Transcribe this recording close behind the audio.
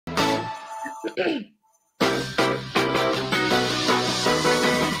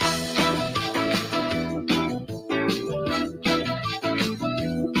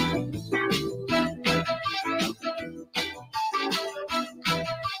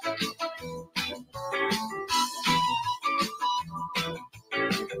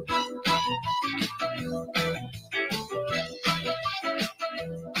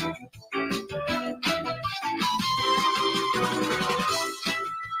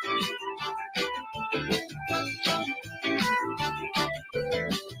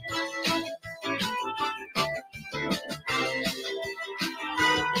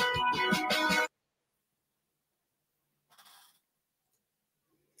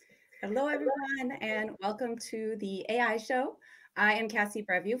Hello, everyone, and welcome to the AI show. I am Cassie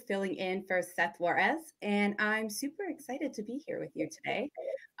Breviu, filling in for Seth Juarez, and I'm super excited to be here with you today.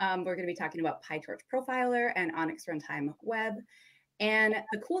 We're going to be talking about PyTorch Profiler and ONNX Runtime Web. And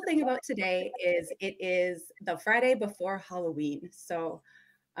the cool thing about today is it is the Friday before Halloween. So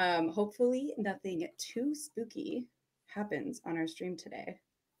hopefully nothing too spooky happens on our stream today.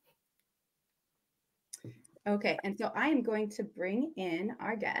 Okay, and so I am going to bring in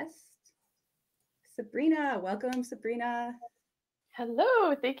our guest, Sabrina. Welcome, Sabrina.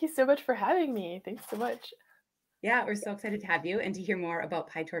 Hello, thank you so much for having me. Thanks so much. Yeah, we're so excited to have you and to hear more about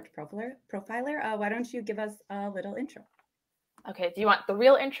PyTorch Profiler. Why don't you give us a little intro? Okay, do you want the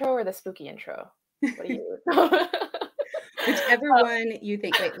real intro or the spooky intro? What do you? Whichever one you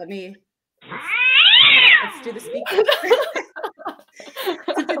think. Wait, let's do the speaker.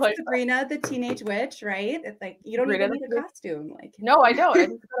 Since it's Sabrina the Teenage Witch, right? It's like you don't even need a costume. Like no, I don't. I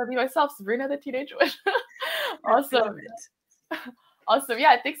just gotta be myself, Sabrina the Teenage Witch. Awesome. Awesome.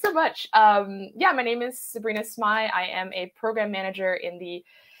 Yeah, thanks so much. Yeah, my name is Sabrina Smyth. I am a program manager in the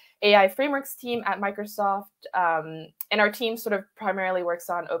AI frameworks team at Microsoft. And our team sort of primarily works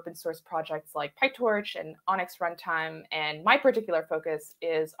on open source projects like PyTorch and ONNX Runtime. And my particular focus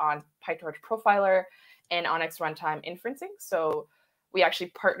is on PyTorch Profiler and ONNX Runtime inferencing. So we actually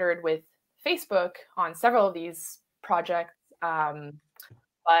partnered with Facebook on several of these projects.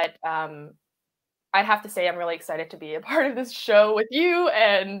 But I'd have to say I'm really excited to be a part of this show with you.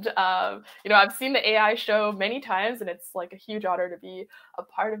 And, you know, I've seen the AI show many times, and it's like a huge honor to be a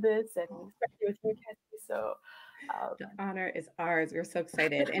part of this, and especially with you, Cassie. So the honor is ours. We're so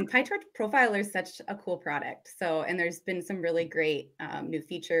excited. And PyTorch Profiler is such a cool product. So, and there's been some really great new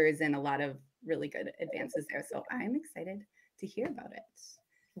features and a lot of really good advances there. So I'm excited to hear about it.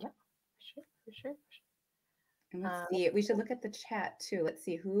 Yeah, for sure. And let's see, we should look at the chat too. Let's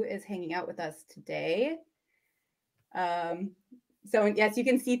see who is hanging out with us today. So yes, you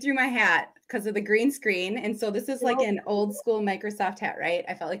can see through my hat because of the green screen. And so this is like an old school Microsoft hat, right?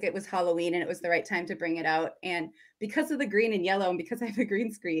 I felt like it was Halloween and it was the right time to bring it out. And because of the green and yellow, and because I have a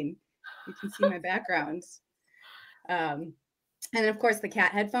green screen, you can see my background. And then of course the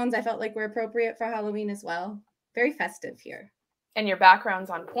cat headphones I felt like were appropriate for Halloween as well. Very festive here. And your background's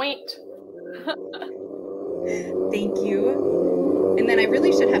on point. Thank you. And then I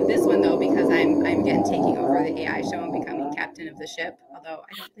really should have this one though, because I'm again taking over the AI show and becoming captain of the ship. Although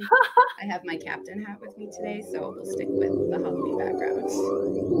I don't think I have my captain hat with me today, so we'll stick with the Halloween background.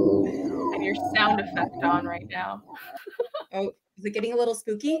 And your sound effect on right now. Oh, is it getting a little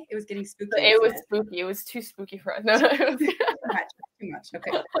spooky? It was getting spooky. It was spooky. It was too spooky for us. No, it was too much.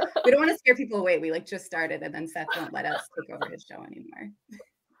 Okay. We don't want to scare people away. We like just started and then Seth won't let us take over his show anymore.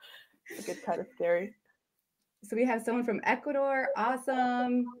 It gets kind of scary. So we have someone from Ecuador.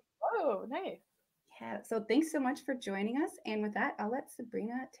 Awesome. Oh, nice. Yeah. So thanks so much for joining us. And with that, I'll let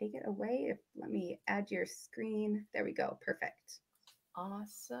Sabrina take it away. Let me add your screen. There we go. Perfect.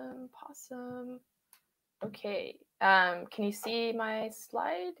 Awesome. Okay. Can you see my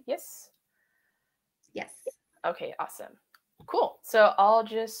slide? Yes. Yes. Okay. Awesome. Cool. So I'll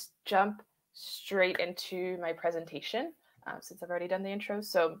just jump straight into my presentation since I've already done the intro.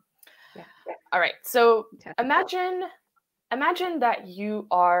 So. Yeah. All right. So imagine that you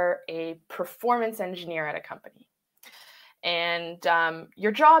are a performance engineer at a company, and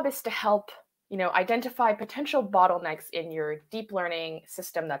your job is to help, identify potential bottlenecks in your deep learning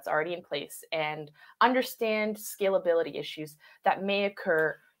system that's already in place and understand scalability issues that may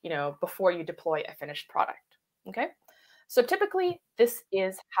occur, before you deploy a finished product. Okay. So typically, this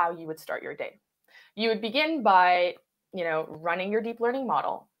is how you would start your day. You would begin by, running your deep learning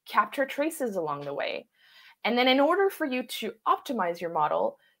model. Capture traces along the way. And then in order for you to optimize your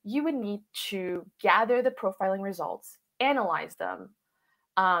model, you would need to gather the profiling results, analyze them.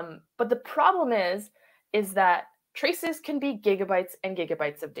 But the problem is that traces can be gigabytes and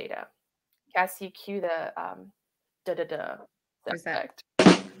gigabytes of data. Cassie, cue the effect.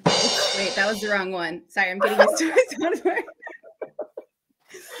 Wait, that was the wrong one. Sorry, I'm getting used to my soundboard.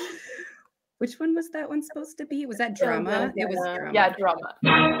 Which one was that one supposed to be? Was that drama? It was drama. Yeah, drama.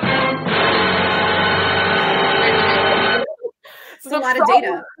 It's a lot of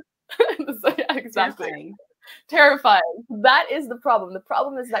data. Yeah, exactly. Terrifying. That is the problem. The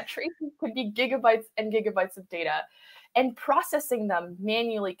problem is that tracing could be gigabytes and gigabytes of data, and processing them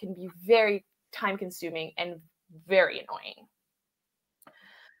manually can be very time-consuming and very annoying.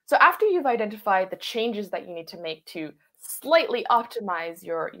 So after you've identified the changes that you need to make to slightly optimize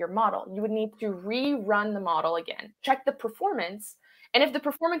your model, you would need to rerun the model again, check the performance, and if the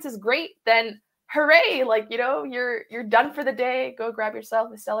performance is great, then hooray, like, you know, you're done for the day. Go grab yourself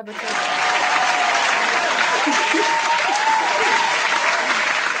a celebratory.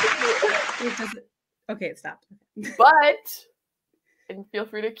 Okay, it stopped. But, and feel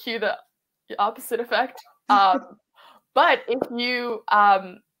free to cue the opposite effect. But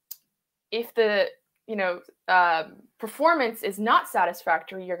if the performance is not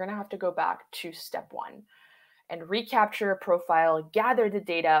satisfactory, you're going to have to go back to step one and recapture a profile, gather the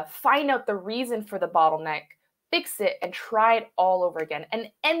data, find out the reason for the bottleneck, fix it, and try it all over again, an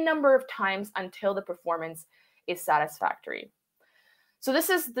n number of times until the performance is satisfactory. So this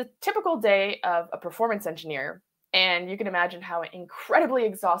is the typical day of a performance engineer, and you can imagine how incredibly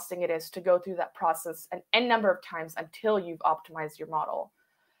exhausting it is to go through that process an n number of times until you've optimized your model.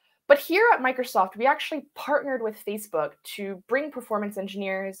 But here at Microsoft, we actually partnered with Facebook to bring performance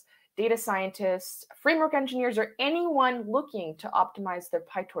engineers, data scientists, framework engineers, or anyone looking to optimize their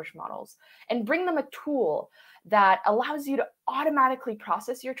PyTorch models and bring them a tool that allows you to automatically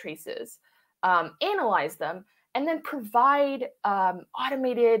process your traces, analyze them, and then provide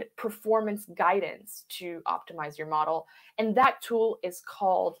automated performance guidance to optimize your model. And that tool is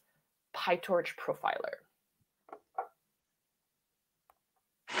called PyTorch Profiler.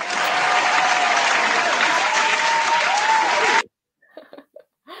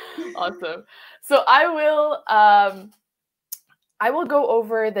 Awesome. So I will go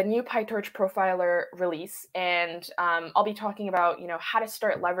over the new PyTorch Profiler release, and I'll be talking about how to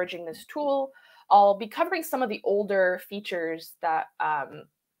start leveraging this tool. I'll be covering some of the older features that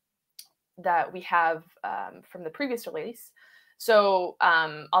that we have from the previous release. So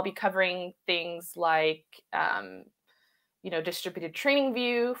I'll be covering things like distributed training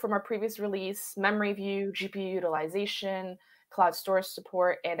view from our previous release, memory view, GPU utilization, cloud storage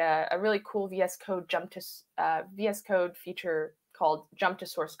support, and a really cool VS Code VS Code feature called jump to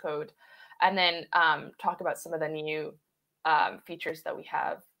source code, and then talk about some of the new features that we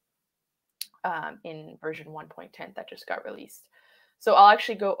have in version 1.10 that just got released. So I'll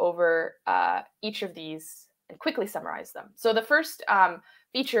actually go over each of these and quickly summarize them. So the first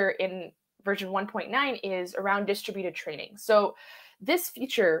feature in version 1.9 is around distributed training. So this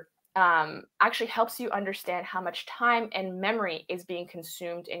feature actually helps you understand how much time and memory is being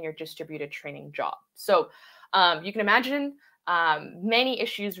consumed in your distributed training job. So you can imagine many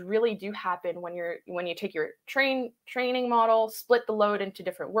issues really do happen when you take your training model, split the load into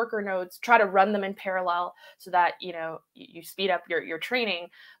different worker nodes, try to run them in parallel so that you speed up your training.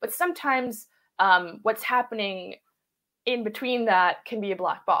 But sometimes what's happening in between that can be a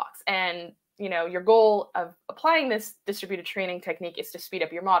black box, and your goal of applying this distributed training technique is to speed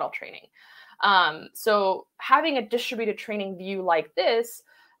up your model training. So having a distributed training view like this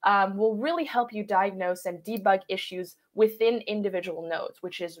will really help you diagnose and debug issues within individual nodes,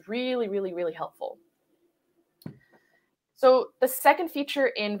 which is really, really, really helpful. So the second feature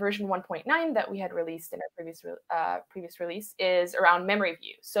in version 1.9 that we had released in our previous release is around memory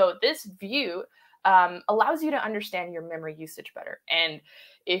view. So this view allows you to understand your memory usage better. And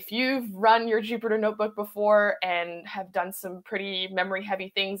if you've run your Jupyter Notebook before and have done some pretty memory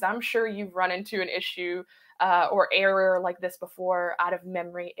heavy things, I'm sure you've run into an issue or error like this before, out of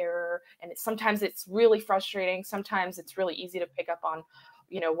memory error. And sometimes it's really frustrating. Sometimes it's really easy to pick up on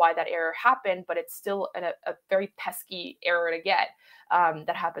why that error happened, but it's still a very pesky error to get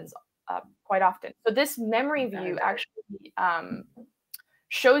that happens quite often. So this memory view actually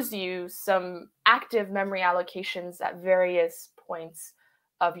shows you some active memory allocations at various points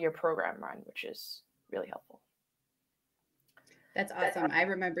of your program run, which is really helpful. That's awesome. I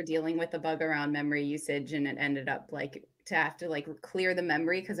remember dealing with a bug around memory usage, and it ended up to have to clear the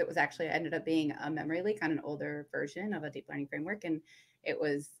memory because it was actually ended up being a memory leak on an older version of a deep learning framework, and it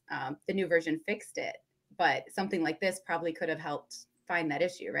was the new version fixed it. But something like this probably could have helped find that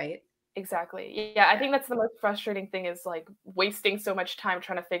issue, right? Exactly. Yeah, I think that's the most frustrating thing, is wasting so much time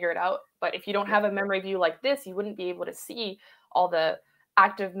trying to figure it out. But if you don't have a memory view like this, you wouldn't be able to see all the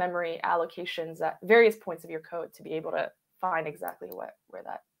active memory allocations at various points of your code to be able to find exactly where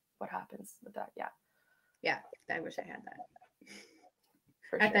that what happens with that. Yeah. Yeah, I wish I had that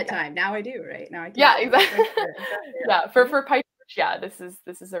For at sure. that time. Now I do, right? Now I can. Yeah, do exactly. it. Yeah, for PyTorch, yeah, this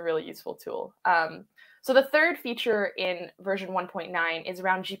is a really useful tool. So the third feature in version 1.9 is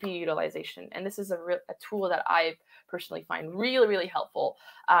around GPU utilization, and this is a tool that I personally find really, really helpful.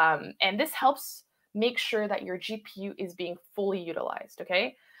 And this helps make sure that your GPU is being fully utilized.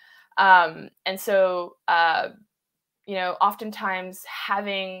 Okay, and so oftentimes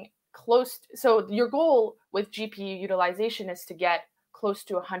having so your goal with GPU utilization is to get close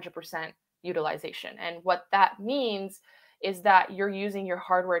to 100% utilization. And what that means is that you're using your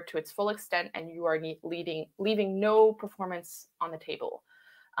hardware to its full extent and you are leaving no performance on the table.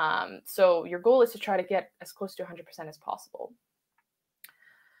 So your goal is to try to get as close to 100% as possible.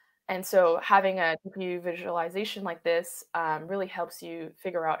 And so having a GPU visualization like this really helps you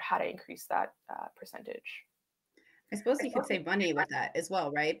figure out how to increase that percentage. I suppose you could save money with that as well,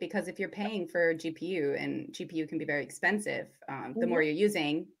 right? Because if you're paying for GPU and GPU can be very expensive, the more you're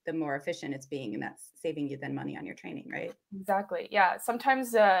using, the more efficient it's being, and that's saving you then money on your training, right? Exactly. Yeah.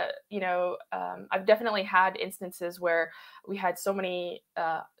 Sometimes, I've definitely had instances where we had so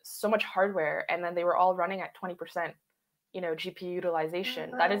much hardware, and then they were all running at 20%, GPU utilization.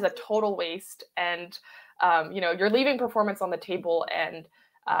 That is a total waste, and you're leaving performance on the table, and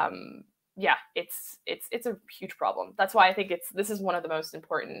yeah, it's a huge problem. That's why I think this is one of the most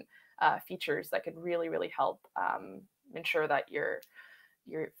important features that could really, really help ensure that you're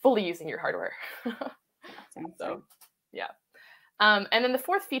fully using your hardware. So, yeah. And then the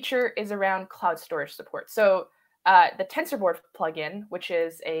fourth feature is around cloud storage support. So the TensorBoard plugin, which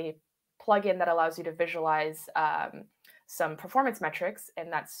is a plugin that allows you to visualize some performance metrics,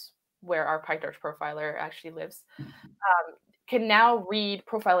 and that's where our PyTorch profiler actually lives, can now read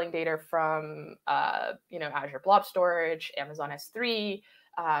profiling data from Azure Blob Storage, Amazon S3,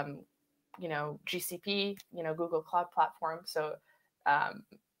 GCP, Google Cloud Platform. So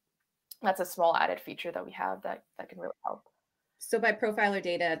that's a small added feature that we have that can really help. So by profiler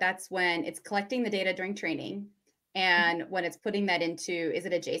data, that's when it's collecting the data during training, and when it's putting that into, is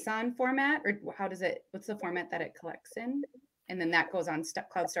it a JSON format, or what's the format that it collects in? And then that goes on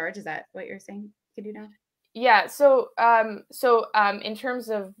cloud storage. Is that what you're saying you can do now? Yeah. So in terms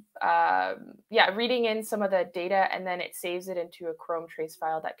of reading in some of the data, and then it saves it into a Chrome trace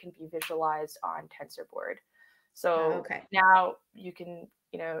file that can be visualized on TensorBoard. So now you can,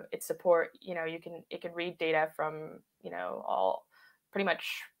 it can read data from, all pretty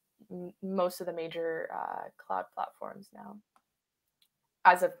much most of the major cloud platforms now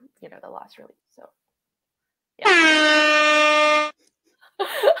as of, the last release. So yeah.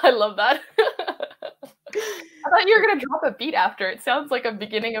 I love that. I thought you were going to drop a beat after. It sounds like a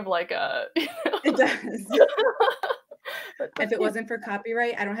beginning of like a... It does. If it wasn't for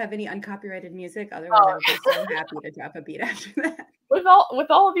copyright, I don't have any uncopyrighted music. Otherwise, I would be so happy to drop a beat after that. With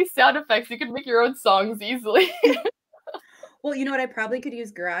all of these sound effects, you could make your own songs easily. Well, you know what? I probably could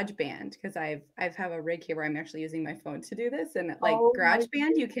use GarageBand because I have a rig here where I'm actually using my phone to do this, and like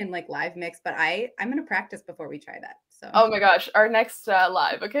GarageBand, you can like live mix. But I'm gonna practice before we try that. So. Oh my gosh, our next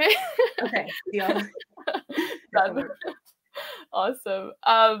live, okay? Okay, deal. Awesome.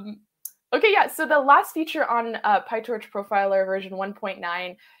 Okay, yeah. So the last feature on PyTorch Profiler version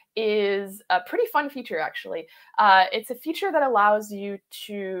 1.9 is a pretty fun feature, actually. It's a feature that allows you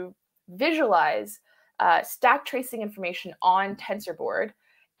to visualize stack tracing information on TensorBoard.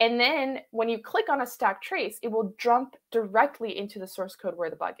 And then when you click on a stack trace, it will jump directly into the source code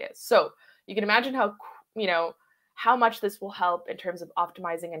where the bug is. So you can imagine how much this will help in terms of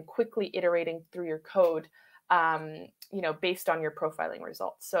optimizing and quickly iterating through your code, based on your profiling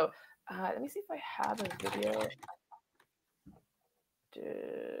results. So let me see if I have a video.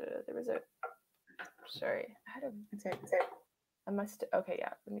 There was a, sorry, I had a, I must, okay,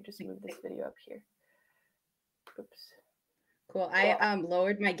 yeah, let me just move this video up here. Oops. Cool. I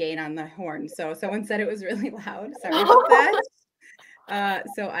lowered my gain on the horn, so someone said it was really loud. Sorry about that.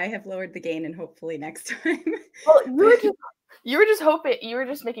 So I have lowered the gain, and hopefully next time. Well, you were just hoping, you were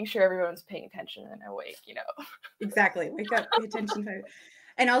just making sure everyone's paying attention and awake, Exactly. Wake up, pay attention.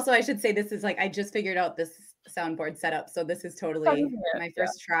 And also, I should say this is like I just figured out this soundboard setup, so this is totally my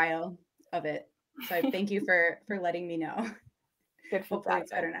first trial of it. So I thank you for letting me know. Good feedback. Hopefully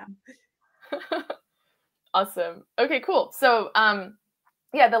it's better now. Awesome. Okay, cool. So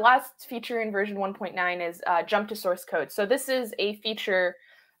the last feature in version 1.9 is jump to source code. So this is a feature,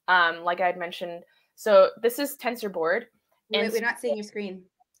 like I had mentioned. So this is TensorBoard. Wait, we're not seeing your screen.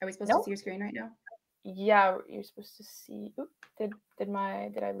 Are we supposed to see your screen right now? Yeah, you're supposed to see. Oop, did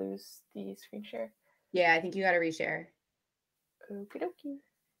I lose the screen share? Yeah, I think you got to reshare. Okie dokie.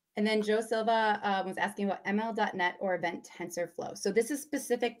 And then Joe Silva was asking about ML.NET or Event TensorFlow. So this is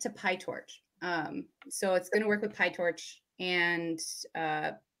specific to PyTorch. So it's going to work with PyTorch, and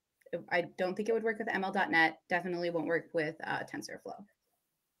I don't think it would work with ML.NET. Definitely won't work with TensorFlow.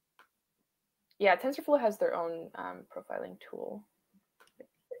 Yeah, TensorFlow has their own profiling tool.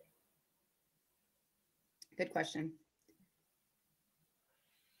 Good question.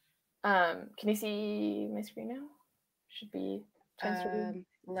 Can you see my screen now? Should be TensorFlow.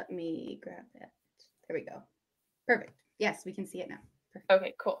 Let me grab that. There we go. Perfect. Yes, we can see it now. Perfect.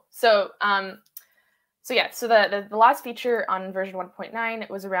 Okay, cool. So the last feature on version 1.9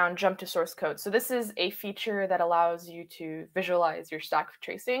 was around jump to source code. So this is a feature that allows you to visualize your stack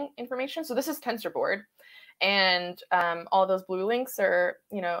tracing information. So this is TensorBoard, and all those blue links are,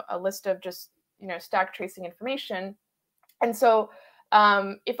 a list of just, stack tracing information. And so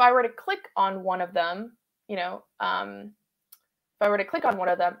if I were to click on one of them,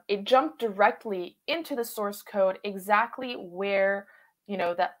 it jumped directly into the source code exactly where,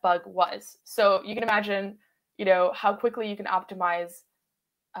 that bug was. So you can imagine, how quickly you can optimize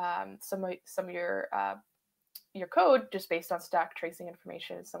some of your code just based on stack tracing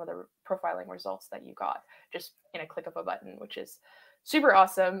information, some of the profiling results that you got just in a click of a button, which is super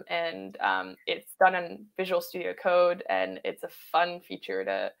awesome. And it's done in Visual Studio Code, and it's a fun feature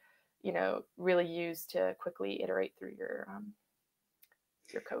to, really use to quickly iterate through your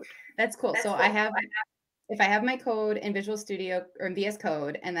code. That's cool. So if I have my code in Visual Studio or in VS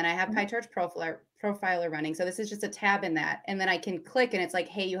Code, and then I have PyTorch profiler running. So this is just a tab in that. And then I can click and it's like,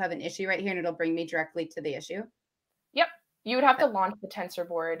 hey, you have an issue right here, and it'll bring me directly to the issue. Yep. You would have to launch the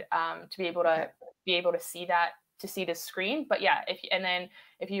TensorBoard to be able to see that, to see the screen. But yeah,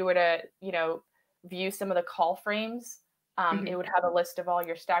 if you were to, view some of the call frames, it would have a list of all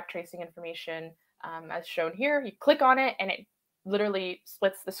your stack tracing information as shown here. You click on it and it literally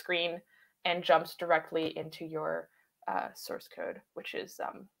splits the screen and jumps directly into your source code, which is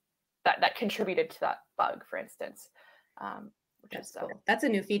that contributed to that bug, for instance. That's cool. That's a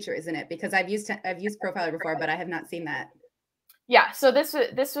new feature, isn't it? Because I've used Profiler before, but I have not seen that. Yeah. So this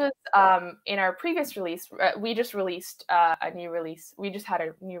was in our previous release. We just released a new release. We just had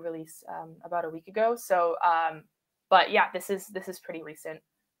a new release about a week ago. So, but yeah, this is pretty recent.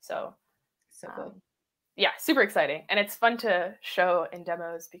 So cool. Yeah, super exciting, and it's fun to show in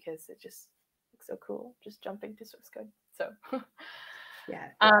demos because it just looks so cool, just jumping to source code. So yeah,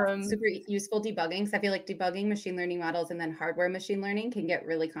 super useful debugging. So I feel like debugging machine learning models and then hardware machine learning can get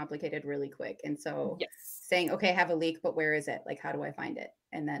really complicated really quick. And so saying, okay, I have a leak, but where is it? Like, how do I find it?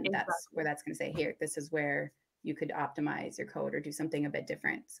 And then that's where that's going to say, here, this is where you could optimize your code or do something a bit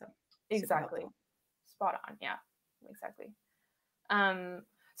different. So exactly, spot on. Yeah, exactly.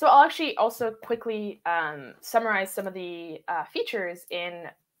 So I'll actually also quickly summarize some of the features in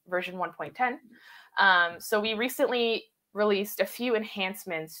version 1.10. So we recently released a few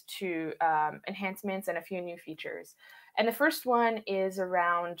enhancements and a few new features. And the first one is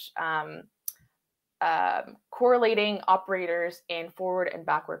around correlating operators in forward and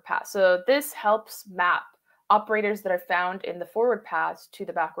backward paths. So this helps map operators that are found in the forward paths to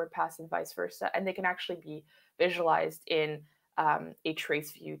the backward paths and vice versa. And they can actually be visualized in a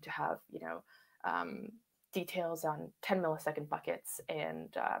trace view to have, details on 10 millisecond buckets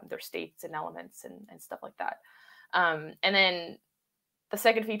and their states and elements and stuff like that. And then the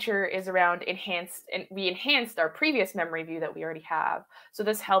second feature is around we enhanced our previous memory view that we already have. So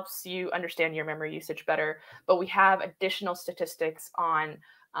this helps you understand your memory usage better, but we have additional statistics on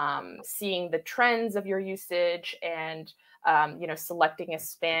seeing the trends of your usage and, selecting a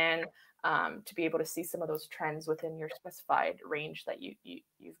span to be able to see some of those trends within your specified range that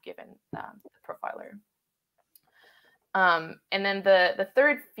you've given the profiler. And then the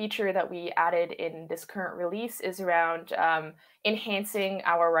third feature that we added in this current release is around enhancing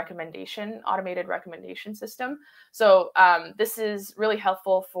our automated recommendation system. So this is really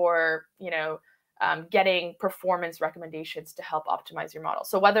helpful for, getting performance recommendations to help optimize your model.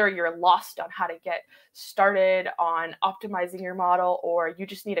 So whether you're lost on how to get started on optimizing your model, or you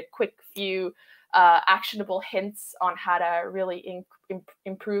just need a quick few actionable hints on how to really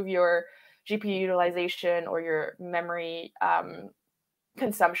improve your GPU utilization or your memory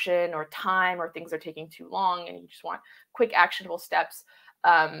consumption or time, or things are taking too long and you just want quick actionable steps,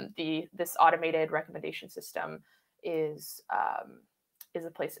 this automated recommendation system is a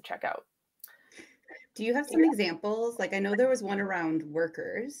place to check out. Do you have some examples? Like, I know there was one around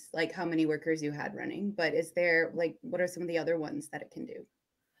workers, like how many workers you had running, but is there, like, what are some of the other ones that it can do?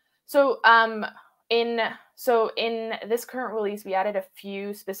 So So in this current release, we added a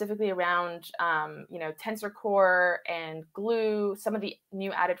few specifically around, Tensor Core and Glue, some of the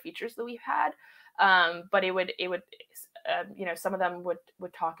new added features that we've had. But it would, some of them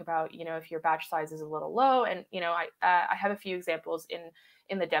would talk about, if your batch size is a little low, and I have a few examples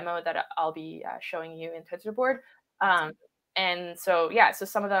in the demo that I'll be showing you in TensorBoard. And so, so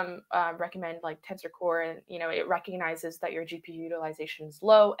some of them recommend like Tensor Core, and it recognizes that your GPU utilization is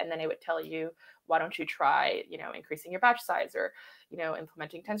low, and then it would tell you, why don't you try, increasing your batch size, or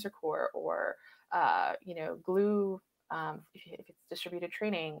implementing Tensor Core, or Glue, if it's distributed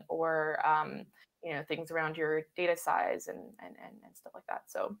training, or things around your data size and stuff like that.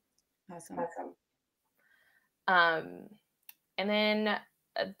 So awesome. And then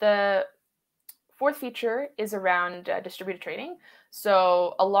the fourth feature is around distributed training.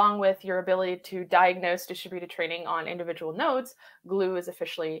 So along with your ability to diagnose distributed training on individual nodes, Glue is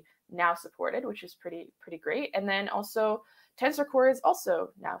officially now supported, which is pretty great. And then also Tensor Core is also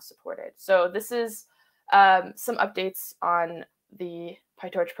now supported. So this is some updates on the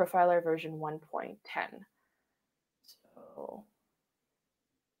PyTorch Profiler version 1.10.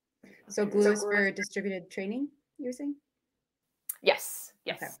 So Glue is for distributed training, you're saying? Yes.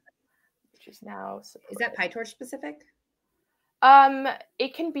 Okay. Which is now supported. Is that PyTorch specific?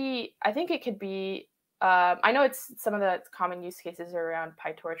 It can be, I think it could be, I know it's some of the common use cases are around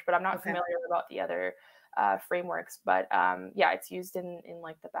PyTorch, but I'm not familiar about the other frameworks. But yeah, it's used in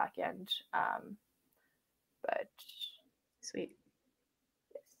like the back end. But sweet.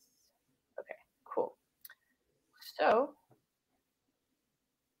 Yes. Okay, cool. So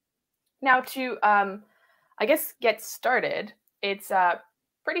now to, I guess, get started, it's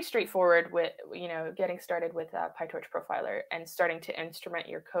pretty straightforward with, getting started with PyTorch Profiler and starting to instrument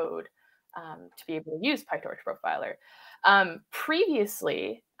your code to be able to use PyTorch Profiler.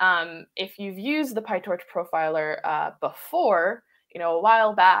 Previously, if you've used the PyTorch Profiler before, a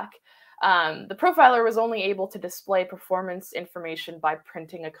while back, the profiler was only able to display performance information by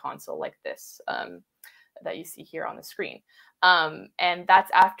printing a console like this that you see here on the screen. And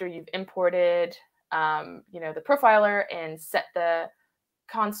that's after you've imported, the profiler and set the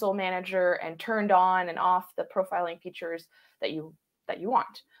console manager and turned on and off the profiling features that you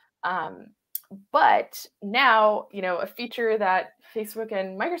want. But now, a feature that Facebook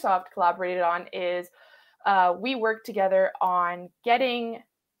and Microsoft collaborated on is we work together on getting,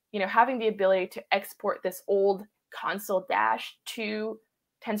 having the ability to export this old console dash to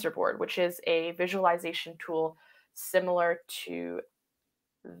TensorBoard, which is a visualization tool similar to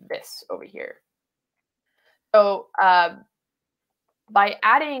this over here. So by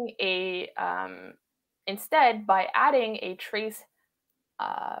adding a trace,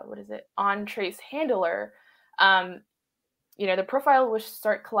 on trace handler, the profile will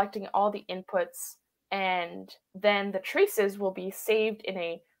start collecting all the inputs, and then the traces will be saved in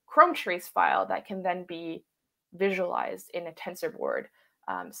a Chrome trace file that can then be visualized in a TensorBoard,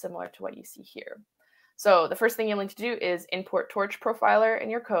 similar to what you see here. So the first thing you'll need to do is import Torch Profiler in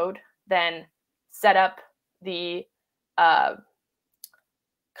your code, then set up the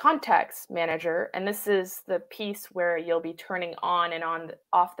context manager, and this is the piece where you'll be turning on and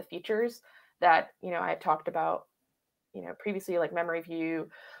off the features that I talked about previously, like memory view,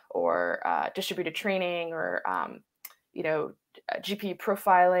 or distributed training, or GPU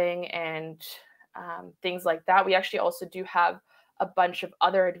profiling, and things like that. We actually also do have a bunch of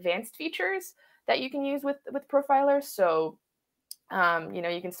other advanced features that you can use with profilers. So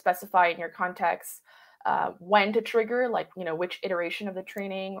you can specify in your context when to trigger, like which iteration of the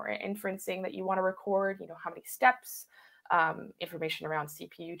training or inferencing that you want to record, how many steps, information around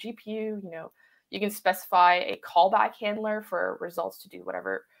CPU, GPU. You can specify a callback handler for results to do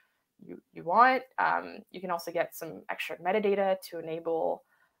whatever you want. You can also get some extra metadata to enable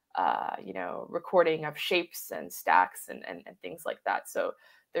recording of shapes and stacks and things like that. So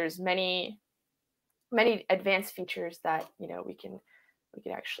there's many advanced features that we can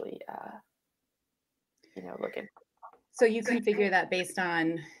actually look at. So you configure that based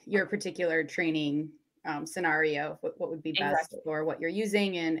on your particular training scenario, what would be best for what you're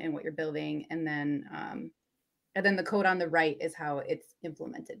using and what you're building, and then the code on the right is how it's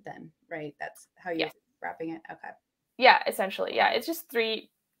implemented then, right? That's how you're wrapping it. Okay. Yeah, essentially. Yeah, it's just 3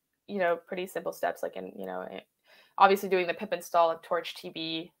 pretty simple steps, like obviously doing the pip install of Torch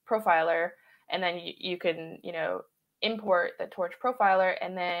TB profiler, and then you can import the Torch profiler,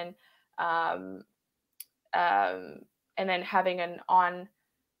 and then having an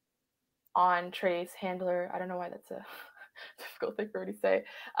on trace handler. I don't know why that's a difficult thing for me to say.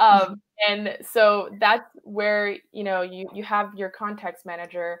 And so that's where you have your context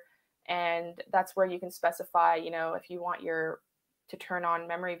manager, And that's where you can specify, if you want to turn on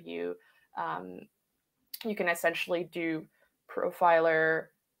memory view, you can essentially do profiler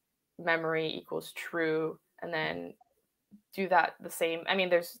memory equals true, and then do that the same. I mean,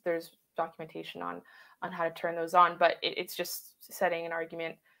 there's documentation on how to turn those on, but it's just setting an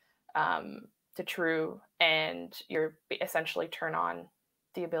argument to true, and you're essentially turn on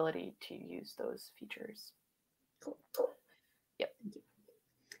the ability to use those features. Cool. Yep. Thank you.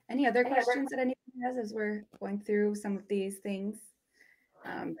 Any other questions that anyone has as we're going through some of these things?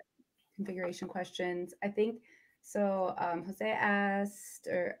 Configuration questions. I think so. Jose asked,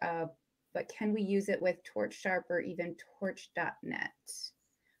 but can we use it with Torch Sharp or even Torch.net?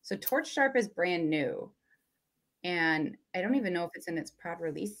 So Torch Sharp is brand new, and I don't even know if it's in its prod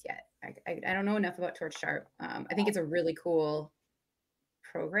release yet. I don't know enough about Torch Sharp. I think it's a really cool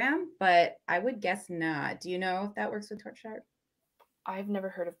program, but I would guess not. Do you know if that works with Torch Sharp? I've never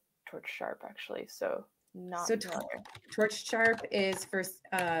heard of Torch Sharp actually, so not. So Torch Sharp is for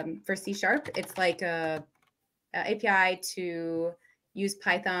C Sharp. It's like a API to use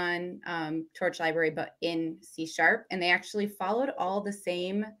Python Torch library, but in C Sharp, and they actually followed all the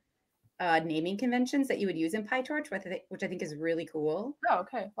same naming conventions that you would use in PyTorch, which I think is really cool. Oh,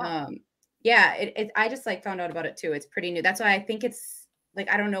 okay. Wow. Yeah, I just like found out about it too. It's pretty new. That's why I think it's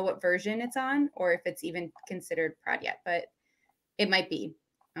like, I don't know what version it's on or if it's even considered prod yet, but it might be.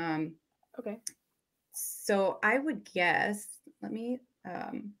 Okay. So I would guess,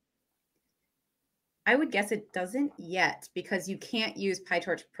 I would guess it doesn't yet because you can't use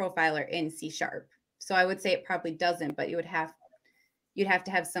PyTorch profiler in C Sharp. So I would say it probably doesn't, but you'd have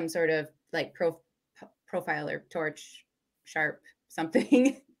to have some sort of like profiler, Torch, Sharp,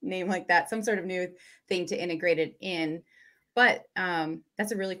 something name like that, some sort of new thing to integrate it in. But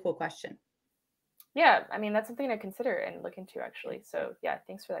that's a really cool question. Yeah, I mean, that's something to consider and look into actually. So yeah,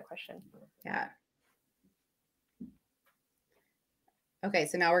 thanks for that question. Yeah. Okay,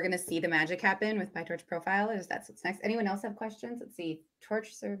 so now we're going to see the magic happen with PyTorch Profiler. That's what's next. Anyone else have questions? Let's see.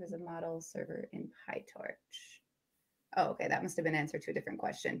 Torch serve as a model server in PyTorch. Oh, okay, that must have been answered to a different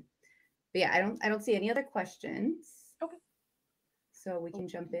question. But yeah, I don't see any other questions. Okay. So we can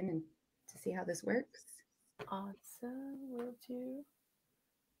jump in and to see how this works. Awesome. We'll do.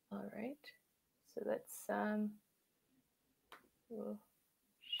 All right. So let's we'll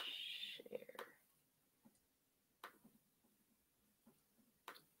share.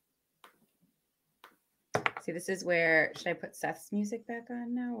 See, this is where, should I put Seth's music back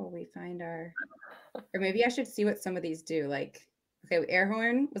on now while we find our, or maybe I should see what some of these do. Like, okay, air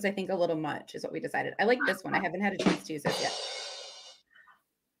horn was, I think, a little much is what we decided. I like this one. I haven't had a chance to use this yet.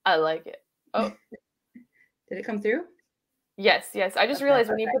 I like it. Oh. Did it come through? Yes, yes. I just realized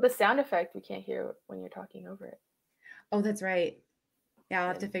when you put the sound effect, we can't hear when you're talking over it. Oh, that's right. Yeah, I'll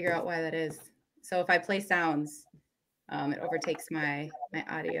have to figure out why that is. So if I play sounds, it overtakes my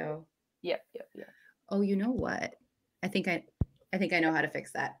audio. Yep. Oh, you know what? I think I know how to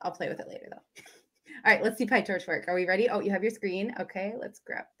fix that. I'll play with it later though. All right, let's see PyTorch work. Are we ready? Oh, you have your screen. Okay, let's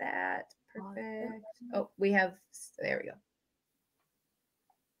grab that. Perfect. Oh, we have, there we go.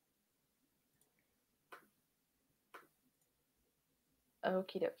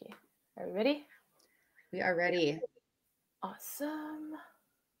 Okie dokie. Are we ready? We are ready. Awesome.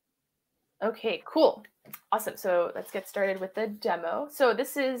 Okay, cool. Awesome. So let's get started with the demo. So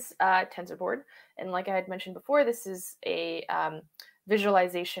this is TensorBoard. And like I had mentioned before, this is a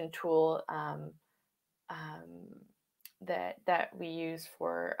visualization tool that we use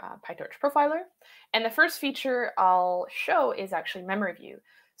for PyTorch Profiler. And the first feature I'll show is actually memory view.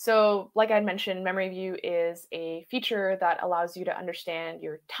 So like I had mentioned, memory view is a feature that allows you to understand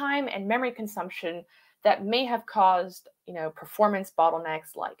your time and memory consumption that may have caused, performance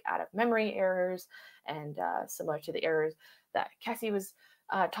bottlenecks like out of memory errors and similar to the errors that Cassie was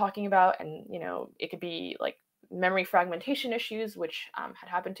talking about. And, it could be like memory fragmentation issues, which had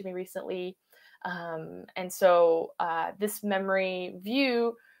happened to me recently. And so this memory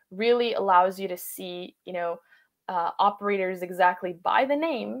view really allows you to see, operators exactly by the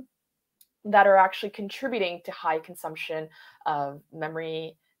name that are actually contributing to high consumption of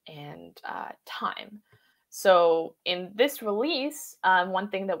memory and time. So in this release, one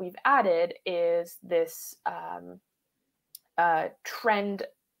thing that we've added is this trend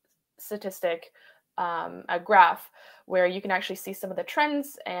statistic, a graph where you can actually see some of the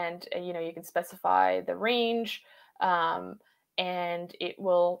trends, and you can specify the range, and it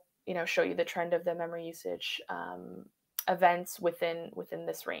will show you the trend of the memory usage events within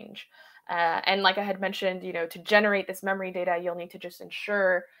this range. And like I had mentioned, to generate this memory data, you'll need to just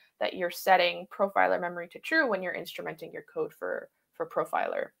ensure that you're setting profiler memory to true when you're instrumenting your code for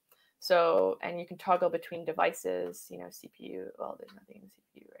profiler. So, and you can toggle between devices, you know, CPU. Well, there's nothing in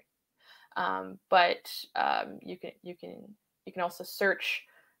the CPU, right? You can also search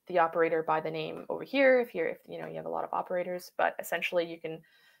the operator by the name over here if you know you have a lot of operators. But essentially, you can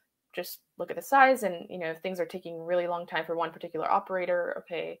just look at the size, and you know, if things are taking a really long time for one particular operator,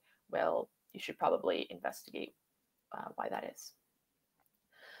 okay, well, you should probably investigate why that is.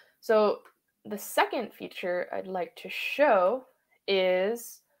 So the second feature I'd like to show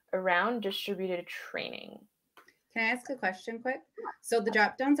is around distributed training. Can I ask a question quick? So the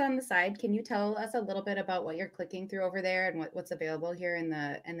drop downs on the side, can you tell us a little bit about what you're clicking through over there and what's available here in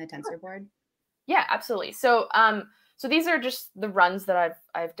the TensorBoard? Yeah, absolutely. So so these are just the runs that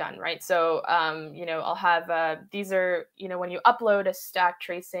I've done, right? So you know, I'll have these are, you know, when you upload a stack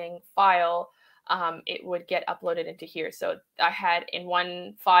tracing file, it would get uploaded into here. So I had in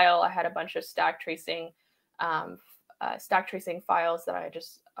one file, I had a bunch of stack tracing files that I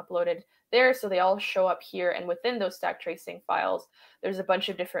just uploaded there. So they all show up here. And within those stack tracing files, there's a bunch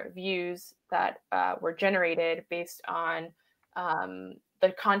of different views that were generated based on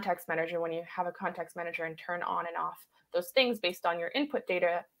the context manager. When you have a context manager and turn on and off those things based on your input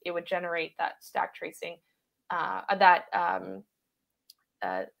data, it would generate that stack tracing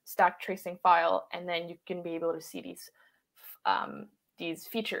stack tracing file, and then you can be able to see these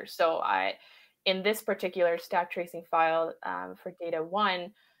features. So in this particular stack tracing file for data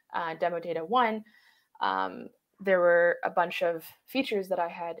one, demo data one, there were a bunch of features that I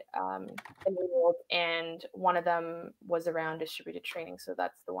had enabled, and one of them was around distributed training. So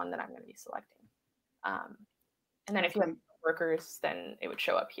that's the one that I'm going to be selecting. And then if you have workers, then it would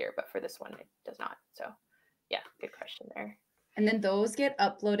show up here, but for this one, it does not. So yeah, good question there. And then those get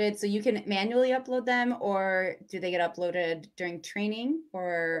uploaded, so you can manually upload them, or do they get uploaded during training,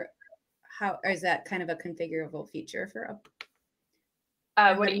 or how, or is that kind of a configurable feature for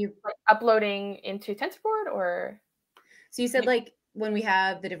what are you like, uploading into TensorBoard, or? So you said like when we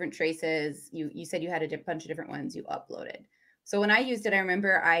have the different traces, you said you had a bunch of different ones you uploaded. So when I used it, I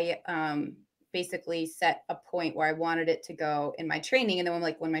remember I basically set a point where I wanted it to go in my training, and then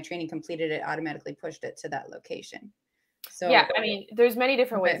when my training completed, it automatically pushed it to that location. So yeah, I mean, there's many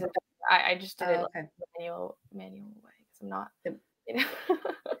different ways. I just did it like manual way because I'm not, you know.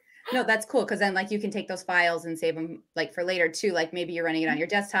 No, that's cool, because then like you can take those files and save them like for later too. Like maybe you're running it on your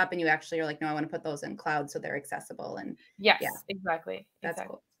desktop and you actually are like, no, I want to put those in cloud so they're accessible. And yes, yeah, exactly. That's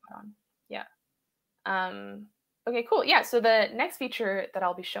exactly. cool. Yeah. Okay, cool. Yeah. So the next feature that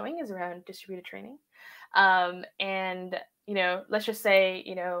I'll be showing is around distributed training. And you know, let's just say,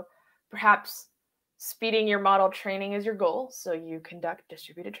 you know, perhaps speeding your model training is your goal, so you conduct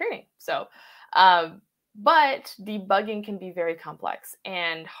distributed training. So but debugging can be very complex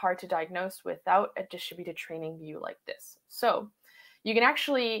and hard to diagnose without a distributed training view like this. So you can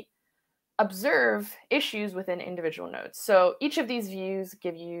actually observe issues within individual nodes. So each of these views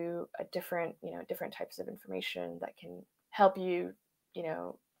give you a different, you know, different types of information that can help you, you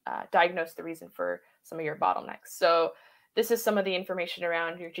know, diagnose the reason for some of your bottlenecks. So this is some of the information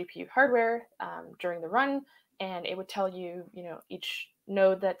around your GPU hardware during the run, and it would tell you, you know, each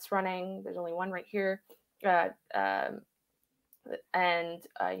node that's running. There's only one right here. And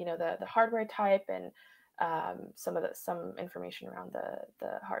you know, the hardware type, and some information around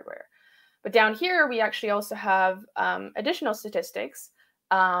the hardware. But down here, we actually also have additional statistics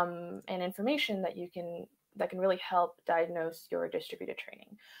and information that can really help diagnose your distributed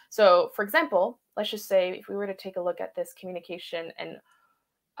training. So, for example, let's just say if we were to take a look at this communication and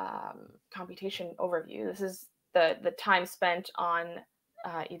computation overview, this is the time spent on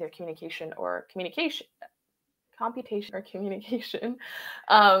either communication or communication. Computation or communication.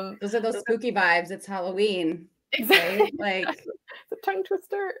 Those are those spooky vibes. It's Halloween. Exactly. Right? Like it's a tongue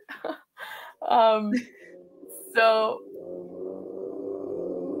twister. So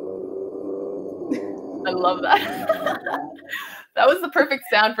I love that. That was the perfect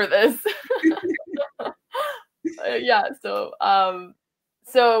sound for this. Yeah. So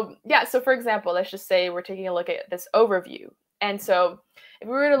for example, let's just say we're taking a look at this overview, and so if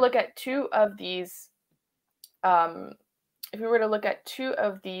we were to look at two of these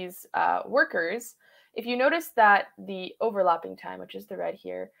workers, if you notice that the overlapping time, which is the red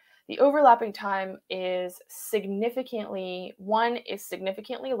here, the overlapping time is significantly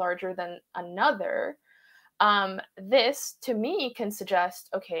larger than another. This, to me, can suggest,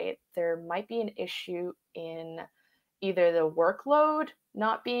 okay, there might be an issue in either the workload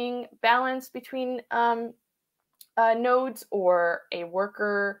not being balanced between nodes, or a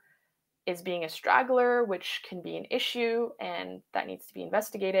worker is being a straggler, which can be an issue, and that needs to be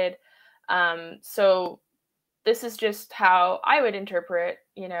investigated. So this is just how I would interpret,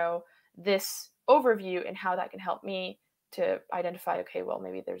 you know, this overview and how that can help me to identify, okay, well,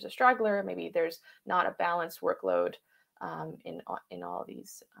 maybe there's a straggler, maybe there's not a balanced workload in all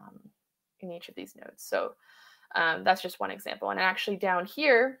these, in each of these nodes. So that's just one example. And actually down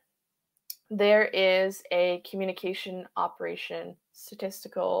here, there is a communication operation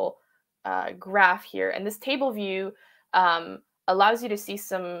statistical graph here. And this table view allows you to see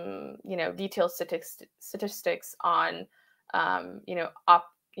some, detailed statistics on,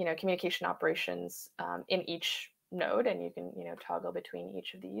 communication operations in each node, and you can, toggle between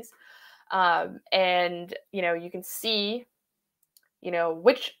each of these. And, you can see,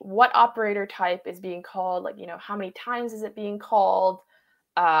 what operator type is being called, like, how many times is it being called?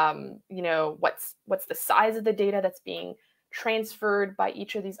 What's the size of the data that's being transferred by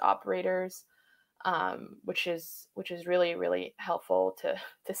each of these operators, which is really, really helpful to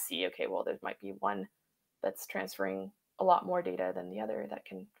see, okay, well, there might be one that's transferring a lot more data than the other that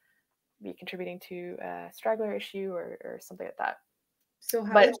can be contributing to a straggler issue or something like that. So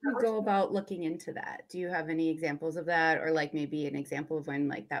how would you go about looking into that? Do you have any examples of that, or like maybe an example of when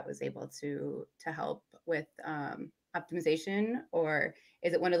like that was able to help with optimization, or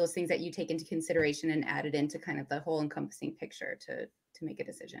is it one of those things that you take into consideration and add it into kind of the whole encompassing picture to make a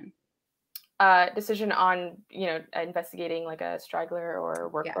decision? Decision on investigating like a straggler or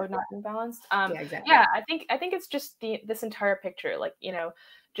workload not being balanced. Yeah, exactly. Yeah, I think it's just this entire picture, like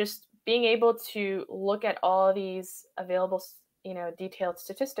just being able to look at all these available detailed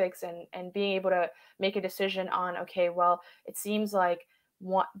statistics and being able to make a decision on, okay, well, it seems like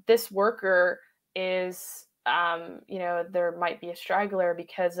this worker is there might be a straggler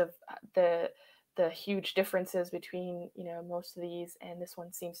because of the huge differences between most of these, and this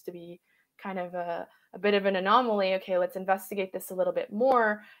one seems to be kind of a bit of an anomaly. Okay, let's investigate this a little bit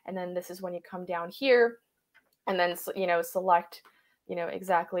more. And then this is when you come down here and then, select,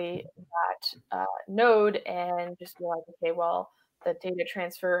 exactly that node and just be like, okay, well, the data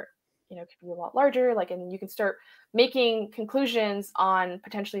transfer, could be a lot larger. Like, and you can start making conclusions on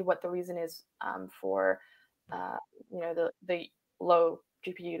potentially what the reason is for, the low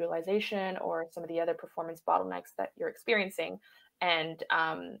GPU utilization or some of the other performance bottlenecks that you're experiencing. And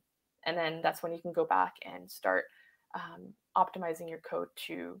then that's when you can go back and start optimizing your code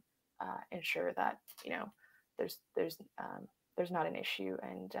to ensure that there's not an issue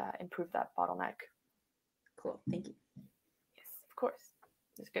and improve that bottleneck. Cool, thank you. Yes, of course.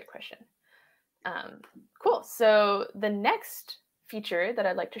 That's a good question. Cool. So the next feature that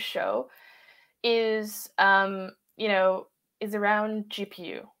I'd like to show is is around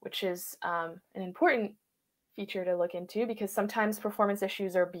GPU, which is an important feature to look into because sometimes performance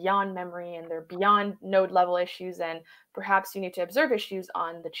issues are beyond memory and they're beyond node level issues, and perhaps you need to observe issues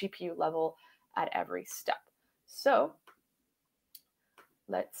on the GPU level at every step. So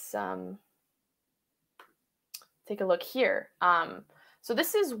let's take a look here. So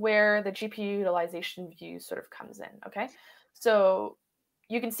this is where the GPU utilization view sort of comes in, okay? So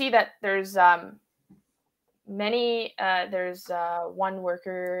you can see that there's there's one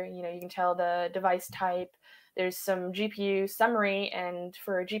worker, you can tell the device type, there's some GPU summary, and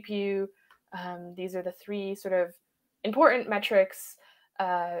for a GPU, these are the three sort of important metrics,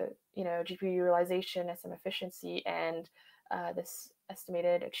 GPU utilization, SM efficiency, and this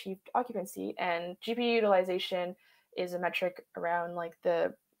estimated achieved occupancy. And GPU utilization is a metric around like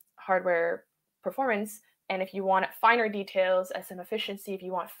the hardware performance. And if you want finer details, SM efficiency, if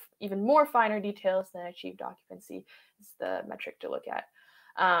you want even more finer details, then achieved occupancy is the metric to look at.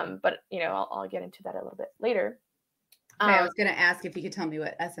 But I'll get into that a little bit later. Okay, I was going to ask if you could tell me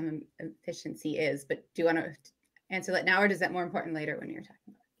what SM efficiency is, but do you want to answer that now, or is that more important later when you're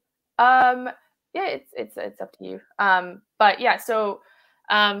talking about it? Yeah, it's up to you. But yeah, so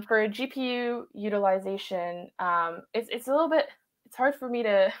for GPU utilization, it's a little bit, it's hard for me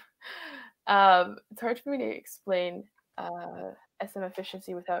to explain SM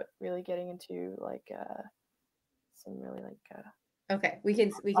efficiency without really getting into like some really like okay, we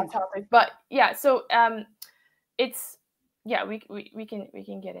can topic. But yeah, so it's we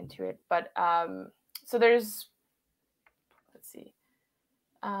can get into it. But so there's, let's see,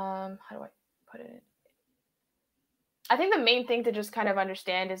 how do I put it? I think the main thing to just kind of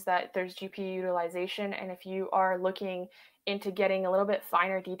understand is that there's GPU utilization, and if you are looking into getting a little bit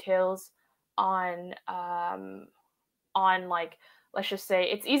finer details on like, let's just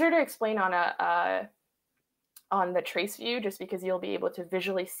say it's easier to explain on the trace view, just because you'll be able to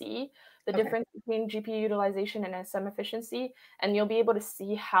visually see the difference between GPU utilization and SM efficiency, and you'll be able to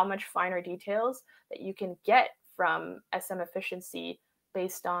see how much finer details that you can get from SM efficiency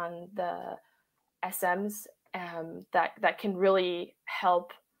based on the SMs that can really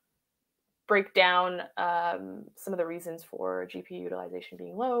help break down some of the reasons for GPU utilization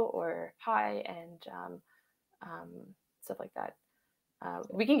being low or high, and stuff like that.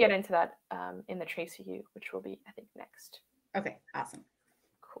 We can get into that in the trace view, which will be, I think, next. Okay, awesome.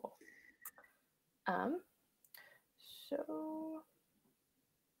 Cool. So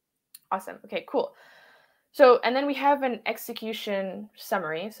awesome. Okay, cool. So, and then we have an execution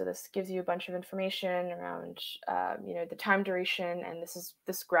summary. So this gives you a bunch of information around, the time duration, and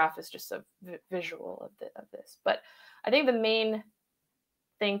this graph is just a visual of this. But I think the main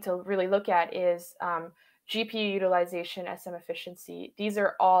thing to really look at is GPU utilization, SM efficiency. These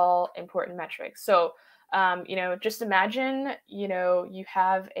are all important metrics. So, just imagine, you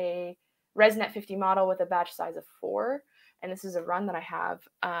have a ResNet 50 model with a batch size of 4. And this is a run that I have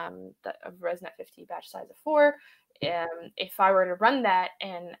of ResNet 50 batch size of 4. If I were to run that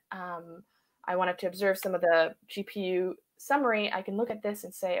and I wanted to observe some of the GPU summary, I can look at this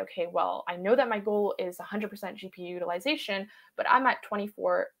and say, okay, well, I know that my goal is 100% GPU utilization, but I'm at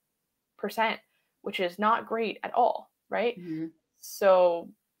 24%, which is not great at all, right? Mm-hmm. So,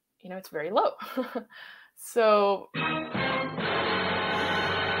 it's very low. So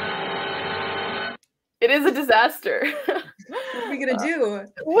it is a disaster. What are we gonna do?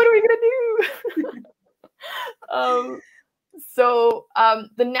 What are we gonna do? So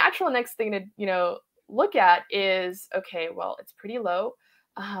the natural next thing to look at is, okay, well, it's pretty low.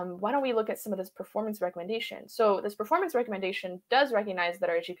 Why don't we look at some of this performance recommendation? So this performance recommendation does recognize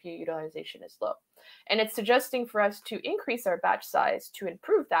that our GPU utilization is low, and it's suggesting for us to increase our batch size to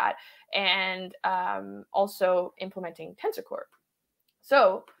improve that, and also implementing Tensor Core.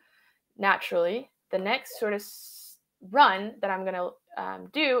 So naturally, the next sort of run that I'm going to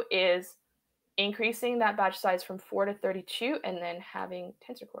do is increasing that batch size from 4 to 32 and then having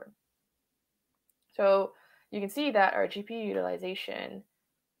Tensor Core. So you can see that our GPU utilization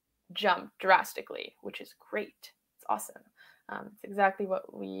jumped drastically, which is great. It's awesome. It's exactly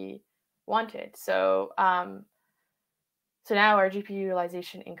what we wanted. So so now our GPU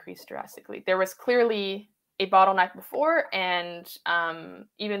utilization increased drastically. There was clearly a bottleneck before, and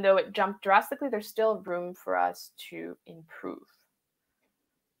even though it jumped drastically, there's still room for us to improve.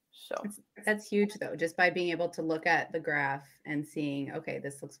 So that's huge, though, just by being able to look at the graph and seeing, okay,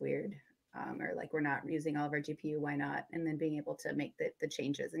 this looks weird, or like we're not using all of our GPU, why not? And then being able to make the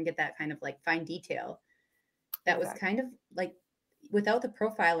changes and get that kind of like fine detail. That was kind of like, without the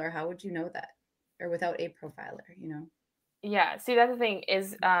profiler, how would you know that? Or without a profiler, Yeah, see, that's the thing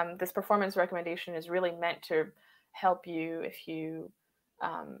is this performance recommendation is really meant to help you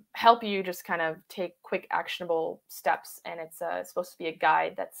help you just kind of take quick actionable steps, and it's supposed to be a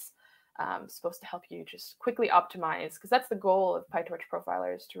guide that's supposed to help you just quickly optimize, because that's the goal of PyTorch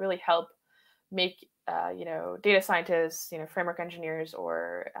profilers, to really help make data scientists, framework engineers,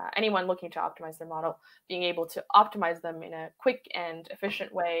 or anyone looking to optimize their model, being able to optimize them in a quick and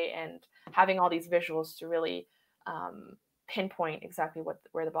efficient way, and having all these visuals to really pinpoint exactly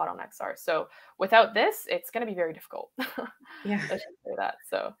where the bottlenecks are. So without this, it's going to be very difficult. Yeah. Let's just say that.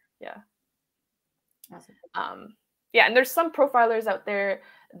 So yeah. Awesome. Yeah, and there's some profilers out there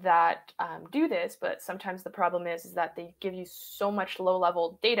that do this, but sometimes the problem is that they give you so much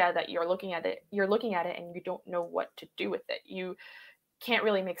low-level data that you're looking at it, and you don't know what to do with it. You can't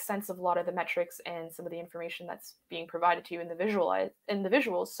really make sense of a lot of the metrics and some of the information that's being provided to you in the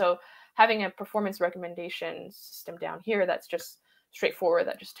visuals. So having a performance recommendation system down here that's just straightforward,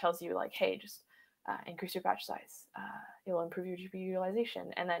 that just tells you like, hey, just increase your batch size. It will improve your GPU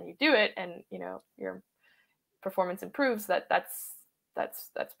utilization, and then you do it, and your performance improves. That's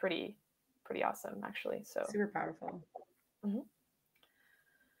pretty awesome, actually. So super powerful. Mm-hmm.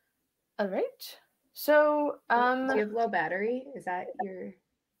 All right. So do you have low battery? Is that are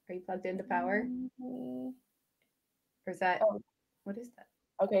you plugged into power? Or is that what is that?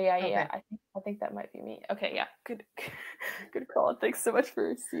 Okay, yeah. I think that might be me. Okay, yeah. Good call. Thanks so much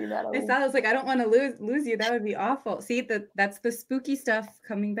for seeing that. I was like, I don't want to lose you. That would be awful. See, that's the spooky stuff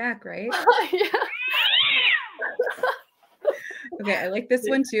coming back, right? Yeah. Okay, I like this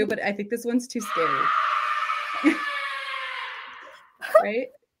one too, but I think this one's too scary. Right?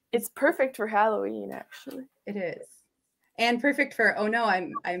 It's perfect for Halloween, actually. It is. And perfect for, oh no,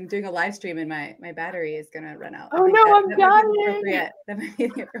 I'm doing a live stream and my battery is gonna run out. Oh no, I'm dying. That might be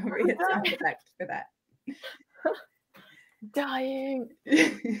the appropriate sound effect for that. Dying.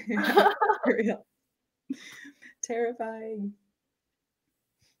 For real. Terrifying.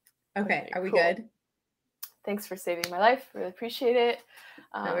 Okay, are we good? Thanks for saving my life. Really appreciate it.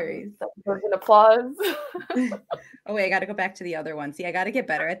 No worries. An applause. Oh wait, I gotta go back to the other one. See, I gotta get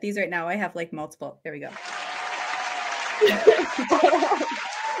better at these right now. I have like multiple. There we go.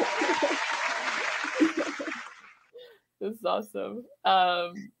 This is awesome.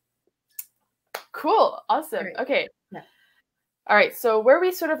 Cool. Awesome. Great. Okay. Yeah. All right. So where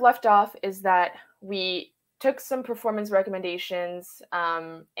we sort of left off is that we took some performance recommendations.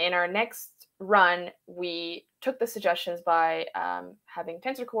 In our next run, we took the suggestions by having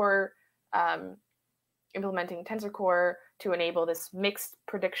Tensor Core, implementing Tensor Core to enable this mixed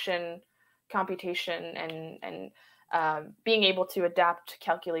prediction computation and being able to adapt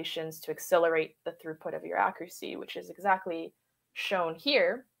calculations to accelerate the throughput of your accuracy, which is exactly shown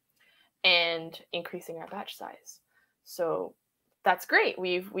here, and increasing our batch size. So that's great.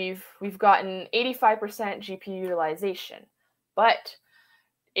 We've gotten 85% GPU utilization, but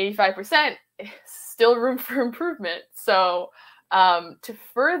 85% is still room for improvement. So to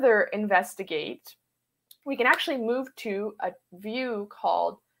further investigate, we can actually move to a view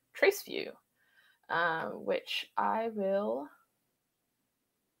called trace view, which I will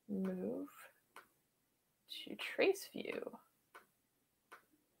move to trace view.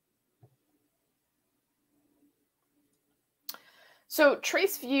 So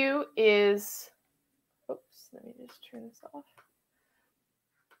trace view is, oops, let me just turn this off.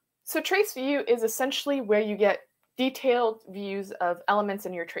 So trace view is essentially where you get detailed views of elements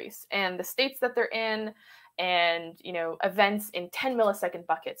in your trace and the states that they're in, and events in 10 millisecond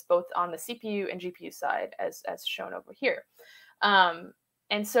buckets, both on the CPU and GPU side, as shown over here.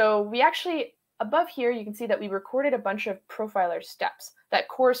 And so we actually, above here, you can see that we recorded a bunch of profiler steps that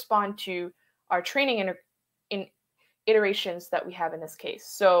correspond to our training in iterations that we have in this case.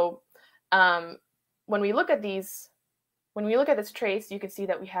 So when we look at this trace, you can see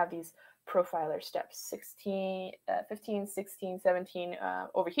that we have these profiler steps, 15, 16, 17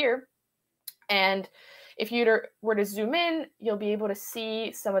 over here. And if you were to zoom in, you'll be able to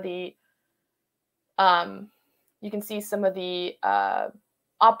see some of the, you can see some of the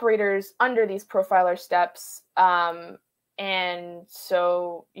operators under these profiler steps. And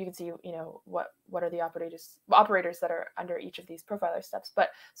so you can see, what are the operators that are under each of these profiler steps.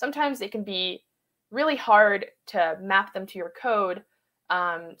 But sometimes it can be really hard to map them to your code.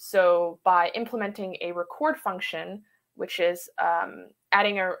 So by implementing a record function, which is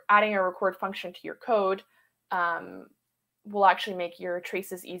adding a record function to your code, will actually make your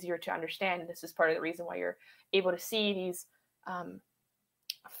traces easier to understand. This is part of the reason why you're able to see these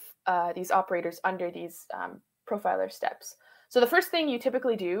operators under these profiler steps. So the first thing you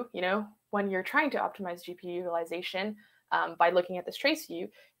typically do, when you're trying to optimize GPU utilization by looking at this trace view,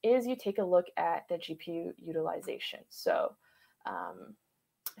 is you take a look at the GPU utilization. So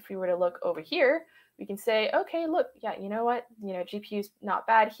if we were to look over here, we can say, okay, look, yeah, you know what, GPU's not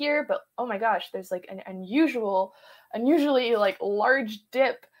bad here, but oh my gosh, there's like an unusually like large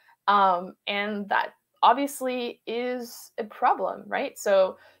dip, and that obviously is a problem, right?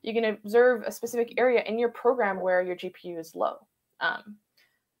 So you can observe a specific area in your program where your GPU is low.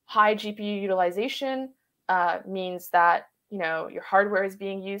 High GPU utilization means that your hardware is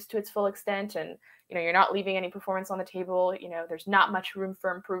being used to its full extent, and you're not leaving any performance on the table. There's not much room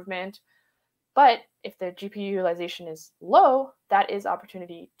for improvement. But if the GPU utilization is low, that is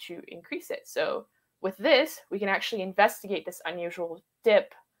opportunity to increase it. So with this, we can actually investigate this unusual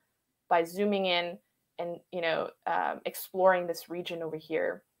dip by zooming in and exploring this region over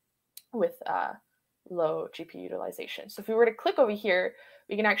here with low GPU utilization. So if we were to click over here,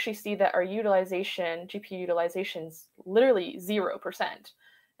 we can actually see that our GPU utilization is literally 0%.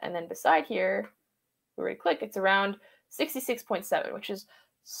 And then beside here, if we were to click, it's around 66.7, which is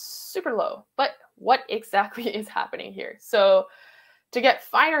super low. But what exactly is happening here? So to get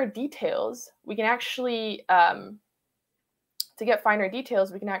finer details, we can actually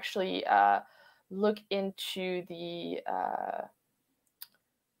look into the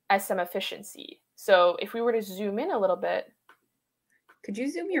SM efficiency. So if we were to zoom in a little bit. Could you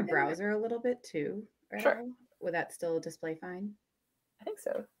zoom your browser a little bit too? Sure. Would that still display fine? I think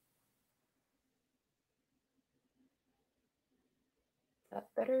so. Is that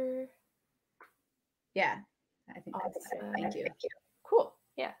better? Yeah, I think that's better. Thank you. Cool.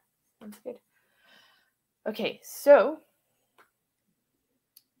 Yeah, sounds good. Okay, so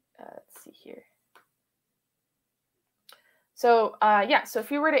let's see here. So so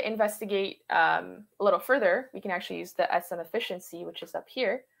if we were to investigate a little further, we can actually use the SM efficiency, which is up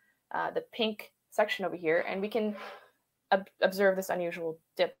here, the pink section over here, and we can observe this unusual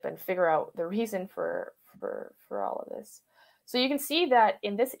dip and figure out the reason for all of this. So you can see that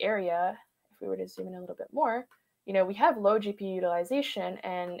in this area, if we were to zoom in a little bit more, we have low GPU utilization,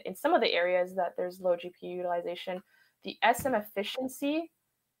 and in some of the areas that there's low GPU utilization, the SM efficiency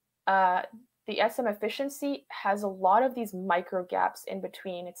has a lot of these micro gaps in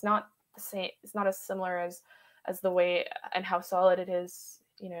between. It's not the same. It's not as similar as as the way and how solid it is,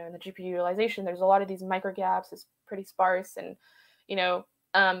 you know, in the GPU utilization. There's a lot of these micro gaps. It's pretty sparse. And, you know,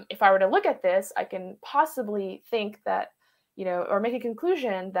 if I were to look at this, I can possibly think that, you know, or make a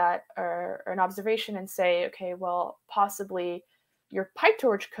conclusion that, or an observation and say, okay, well, possibly your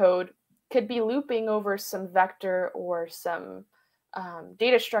PyTorch code could be looping over some vector or some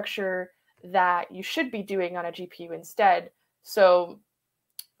data structure that you should be doing on a GPU instead. So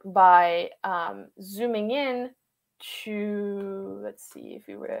by zooming in to, let's see, if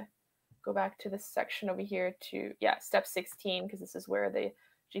we were to go back to this section over here to, yeah, step 16, because this is where the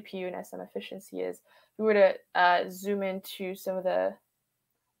GPU and SM efficiency is. If we were to zoom into some of the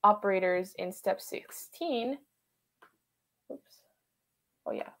operators in step 16, oops,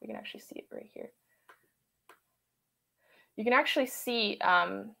 oh yeah, we can actually see it right here. You can actually see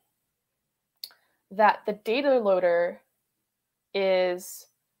that the data loader is,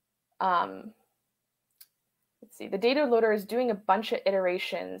 let's see, the data loader is doing a bunch of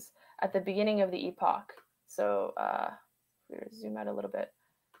iterations at the beginning of the epoch. So we're zoom out a little bit.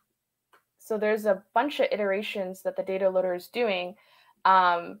 So there's a bunch of iterations that the data loader is doing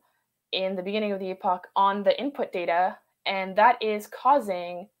in the beginning of the epoch on the input data, and that is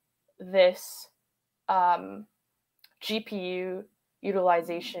causing this GPU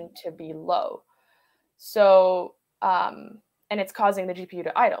utilization to be low. So, and it's causing the GPU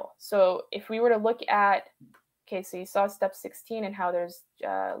to idle. So if we were to look at, okay, so you saw step 16 and how there's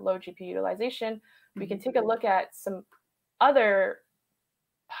low GPU utilization, we can take a look at some other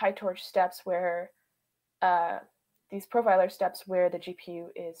PyTorch steps where these profiler steps where the GPU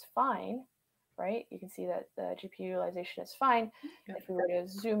is fine, right? You can see that the GPU utilization is fine. Yep. If we were to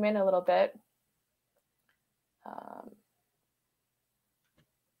zoom in a little bit,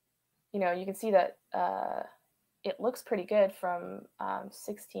 you know, you can see that it looks pretty good from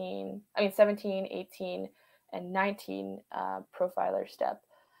 17, 18, and 19 profiler step.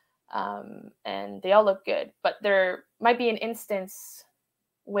 And they all look good, but there might be an instance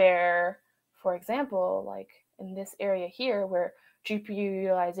where, for example, like in this area here where GPU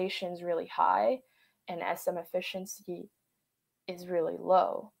utilization is really high and SM efficiency is really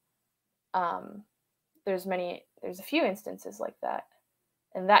low. There's a few instances like that.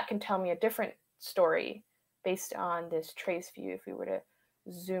 And that can tell me a different story based on this trace view if we were to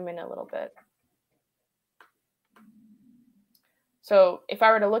zoom in a little bit. So if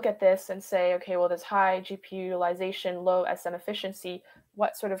I were to look at this and say, okay, well, there's high GPU utilization, low SM efficiency,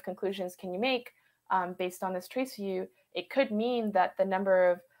 what sort of conclusions can you make based on this trace view? It could mean that the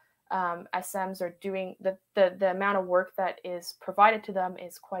number of SMs are doing, the amount of work that is provided to them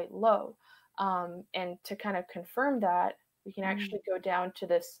is quite low. And to kind of confirm that, we can actually go down to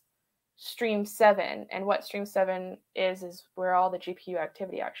this stream 7. And what stream 7 is where all the GPU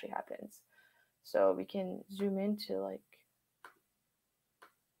activity actually happens. So we can zoom into like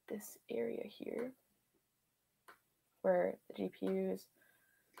this area here where the GPU is.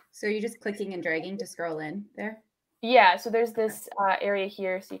 So you're just clicking and dragging to scroll in there? Yeah, so there's this area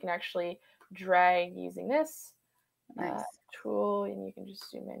here, so you can actually drag using this tool, and you can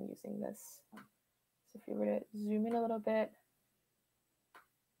just zoom in using this. So if you were to zoom in a little bit,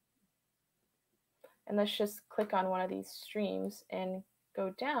 and let's just click on one of these streams and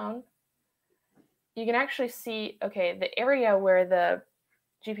go down, you can actually see, okay, the area where the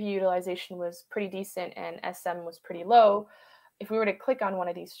GPU utilization was pretty decent and SM was pretty low. If we were to click on one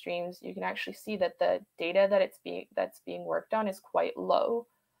of these streams, you can actually see that the data that's being worked on is quite low,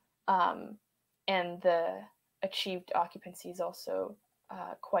 and the achieved occupancy is also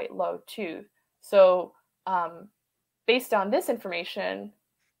quite low too. So based on this information,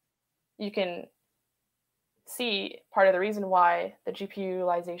 you can see part of the reason why the GPU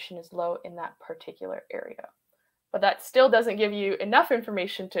utilization is low in that particular area. But that still doesn't give you enough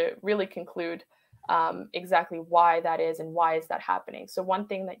information to really conclude exactly why that is and why is that happening. So one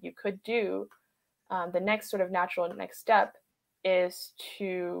thing that you could do, the next sort of natural next step, is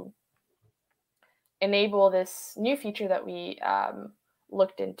to enable this new feature that we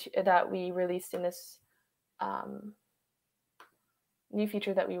released in this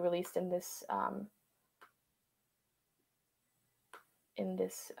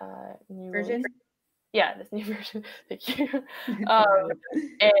new version. Release. Yeah, this new version. Thank you.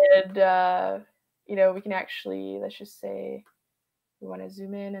 And you know, we can actually, let's just say we want to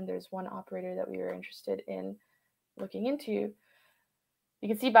zoom in, and there's one operator that we were interested in looking into. You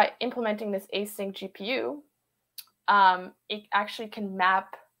can see by implementing this async GPU, it actually can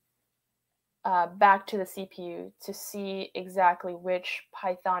map back to the CPU to see exactly which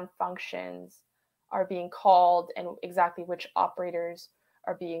Python functions are being called and exactly which operators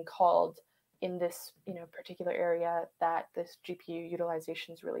are being called in this particular area that this GPU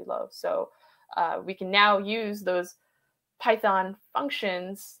utilization is really low. So we can now use those Python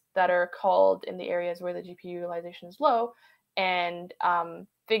functions that are called in the areas where the GPU utilization is low and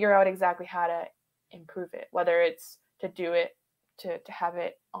figure out exactly how to improve it, whether it's to do it to have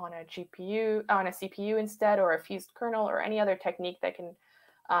it on a GPU, on a CPU instead, or a fused kernel, or any other technique that can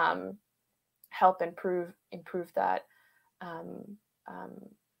help improve that on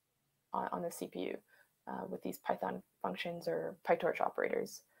the CPU with these Python functions or PyTorch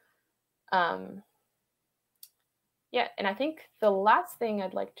operators. Yeah, and I think the last thing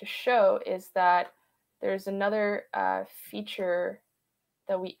I'd like to show is that there's another feature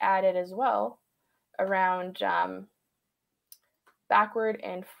that we added as well around backward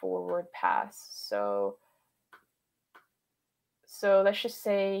and forward pass. So let's just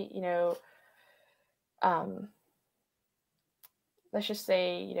say,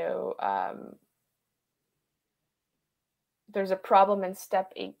 there's a problem in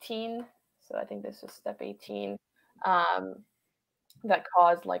step 18. So I think this is step 18 that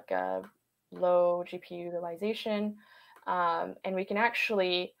caused like a low GPU utilization. And we can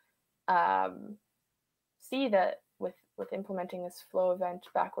actually see that with implementing this flow event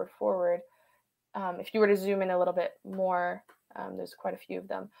backward forward, if you were to zoom in a little bit more, there's quite a few of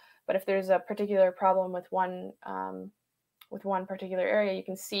them. But if there's a particular problem with one particular area, you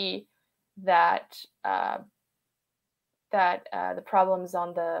can see that the problem's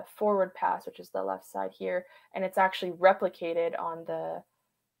on the forward pass, which is the left side here, and it's actually replicated on the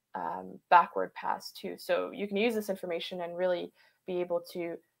backward pass too. So you can use this information and really be able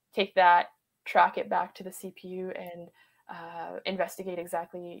to take that, track it back to the CPU, and investigate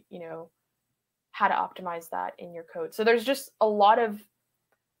exactly, how to optimize that in your code. So there's just a lot of,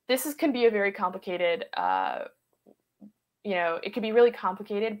 can be a very complicated, it could be really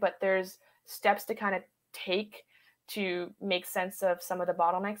complicated, but there's steps to kind of take to make sense of some of the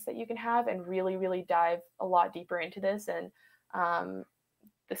bottlenecks that you can have and really, really dive a lot deeper into this. And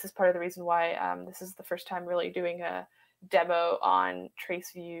this is part of the reason why this is the first time really doing a demo on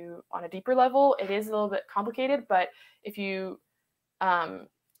TraceView on a deeper level. It is a little bit complicated, but if you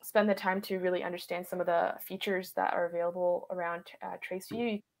spend the time to really understand some of the features that are available around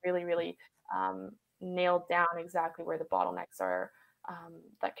TraceView, you can really, really nail down exactly where the bottlenecks are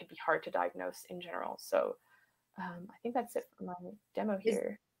that could be hard to diagnose in general. So I think that's it for my demo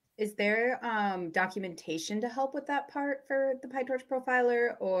here. Is there documentation to help with that part for the PyTorch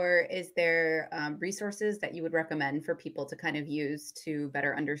profiler, or is there resources that you would recommend for people to kind of use to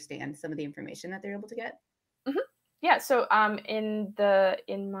better understand some of the information that they're able to get? Mm-hmm. Yeah, so in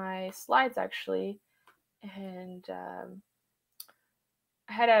my slides actually, and I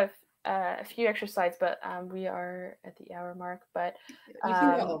had a few extra slides, but we are at the hour mark. But you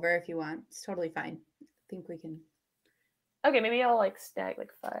can go over if you want. It's totally fine. I think we can. Okay, maybe I'll like snag like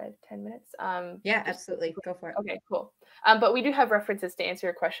 5-10 minutes. Yeah, absolutely. Go for it. Okay, cool. But we do have references to answer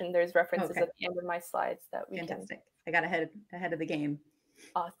your question. There's references at the end of my slides that we Fantastic. I got ahead of the game.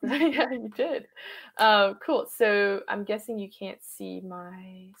 Awesome. Yeah, you did. Cool. So I'm guessing you can't see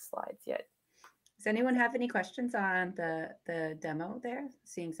my slides yet. Does anyone have any questions on the demo there?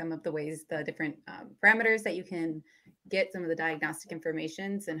 Seeing some of the ways, the different parameters that you can get some of the diagnostic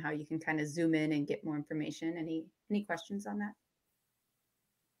informations and how you can kind of zoom in and get more information. Any questions on that?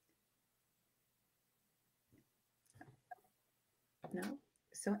 No?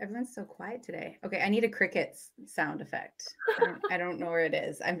 So everyone's so quiet today. Okay, I need a crickets sound effect. I don't know where it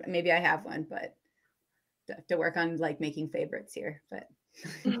is. Maybe I have one, but I have to work on like making favorites here. But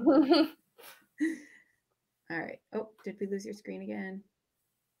all right. Oh, did we lose your screen again?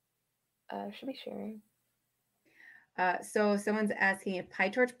 Should be sharing. So someone's asking if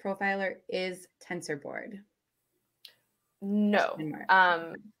PyTorch profiler is TensorBoard. No.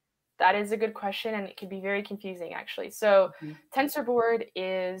 That is a good question, and it can be very confusing, actually. So TensorBoard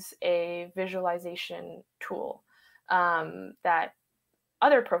is a visualization tool that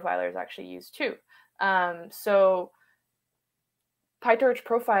other profilers actually use too. So PyTorch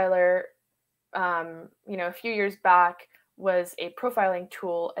profiler, a few years back was a profiling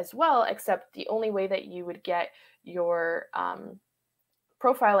tool as well, except the only way that you would get your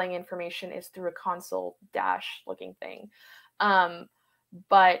profiling information is through a console dash looking thing.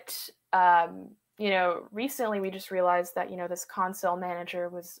 But recently we just realized that, this console manager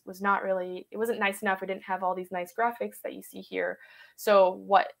was not really, it wasn't nice enough. It didn't have all these nice graphics that you see here. So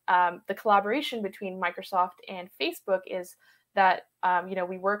what the collaboration between Microsoft and Facebook is that,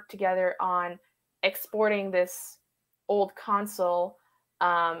 we work together on exporting this old console,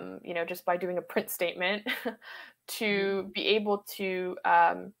 just by doing a print statement to be able to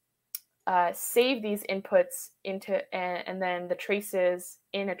save these inputs into and then the traces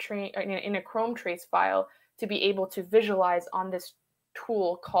in a Chrome trace file to be able to visualize on this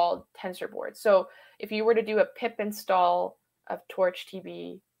tool called TensorBoard. So if you were to do a pip install of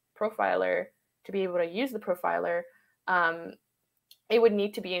TorchDB profiler to be able to use the profiler, it would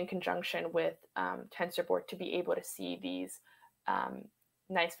need to be in conjunction with TensorBoard to be able to see these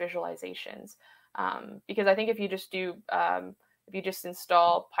nice visualizations. Because I think if you just do if you just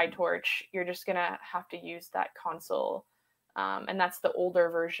install PyTorch, you're just gonna have to use that console, and that's the older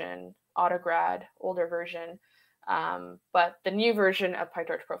version, AutoGrad older version. But the new version of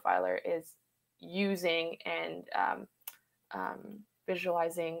PyTorch Profiler is using and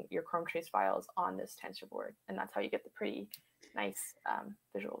visualizing your Chrome trace files on this TensorBoard, and that's how you get the pretty nice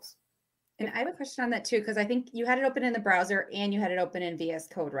visuals. And I have a question on that too, because I think you had it open in the browser and you had it open in VS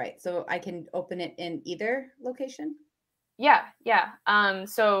Code, right? So I can open it in either location? Yeah.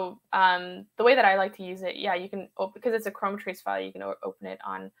 So the way that I like to use it, yeah, you can open, because it's a Chrome trace file, you can open it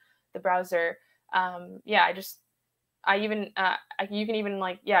on the browser. Yeah, you can even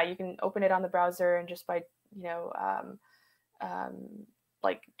you can open it on the browser and just by,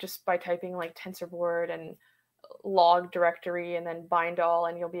 just by typing like TensorBoard and log directory and then bind all,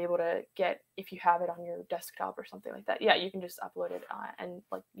 and you'll be able to get, if you have it on your desktop or something like that, yeah, you can just upload it and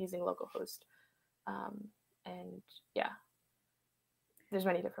like using localhost. And yeah, there's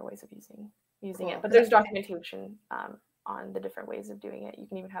many different ways of using cool. It, but there's documentation on the different ways of doing it. You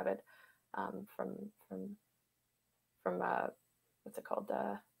can even have it from what's it called,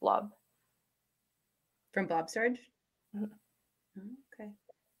 Blob. From Blob Storage? Mm-hmm. Okay.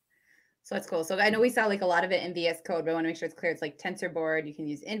 So that's cool. So I know we saw like a lot of it in VS Code, but I want to make sure it's clear. It's like TensorBoard. You can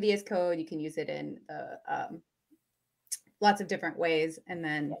use in VS Code. You can use it in lots of different ways. And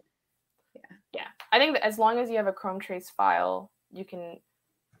then, yeah, I think that as long as you have a Chrome trace file, you can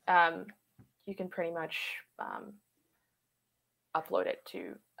pretty much upload it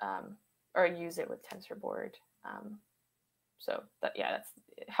to or use it with TensorBoard. So that, yeah, that's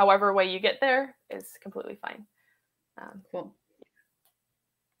however way you get there is completely fine. Cool.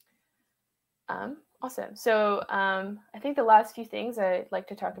 Awesome. So I think the last few things I'd like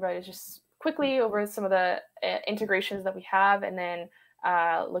to talk about is just quickly over some of the integrations that we have, and then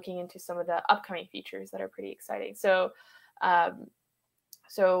looking into some of the upcoming features that are pretty exciting. So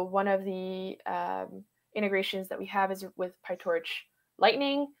one of the integrations that we have is with PyTorch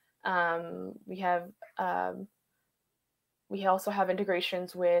Lightning. We also have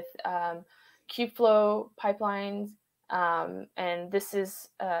integrations with Kubeflow pipelines. And this is,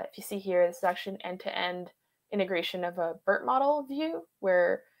 if you see here, this is actually an end-to-end integration of a BERT model view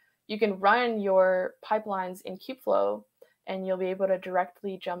where you can run your pipelines in Kubeflow, and you'll be able to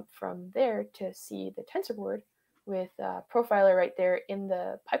directly jump from there to see the TensorBoard with Profiler right there in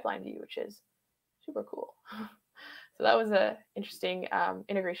the pipeline view, which is super cool. So that was an interesting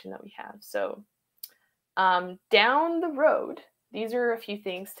integration that we have. So down the road, these are a few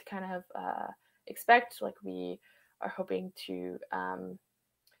things to kind of expect. Like we are hoping to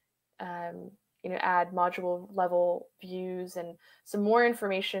add module level views and some more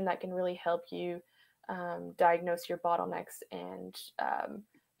information that can really help you diagnose your bottlenecks and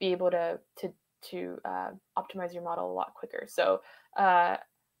be able to optimize your model a lot quicker. So a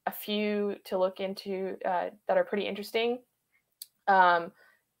few to look into that are pretty interesting that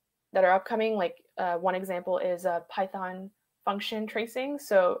are upcoming. Like one example is Python function tracing.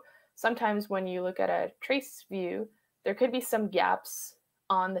 So sometimes when you look at a trace view, there could be some gaps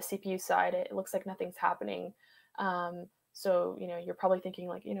on the CPU side. It looks like nothing's happening. So, you're probably thinking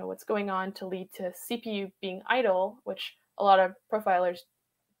like, what's going on to lead to CPU being idle, which a lot of profilers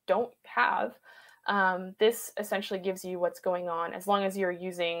don't have. This essentially gives you what's going on as long as you're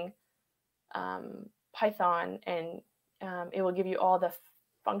using Python, and it will give you all the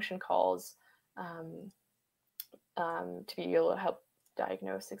function calls to be able to help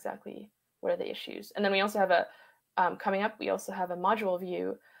diagnose exactly what are the issues. And then we also have coming up, we also have a module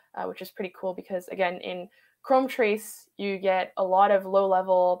view, which is pretty cool because, again, in Chrome Trace, you get a lot of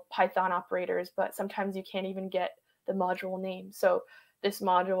low-level Python operators, but sometimes you can't even get the module name. So this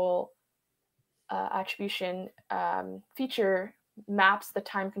module attribution feature maps the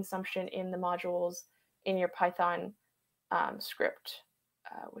time consumption in the modules in your Python script,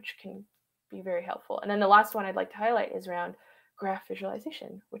 which can be very helpful. And then the last one I'd like to highlight is around graph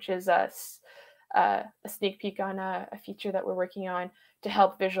visualization, which is a sneak peek on a feature that we're working on to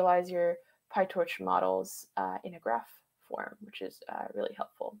help visualize your PyTorch models in a graph form, which is really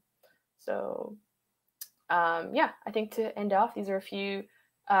helpful. So yeah, I think to end off, these are a few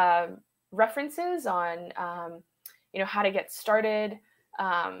references on how to get started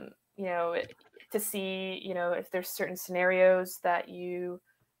to see, if there's certain scenarios that you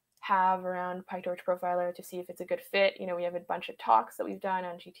have around PyTorch Profiler to see if it's a good fit. We have a bunch of talks that we've done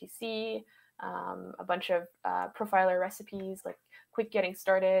on GTC, a bunch of profiler recipes, like quick getting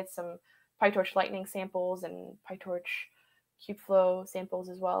started, some PyTorch Lightning samples and PyTorch Kubeflow samples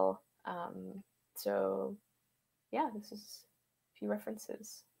as well. So yeah, this is a few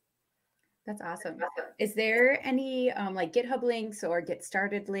references. That's awesome. Is there any like GitHub links or get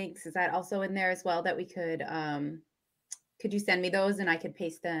started links? Is that also in there as well that we could you send me those and I could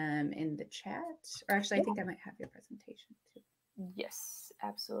paste them in the chat? Or actually, I think I might have your presentation too. Yes,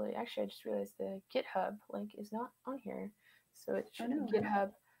 absolutely. Actually, I just realized the GitHub link is not on here. So it should be GitHub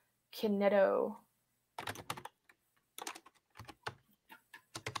Kineto.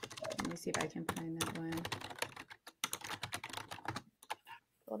 Let me see if I can find that one.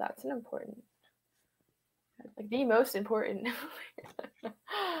 Well, that's an important, like the most important.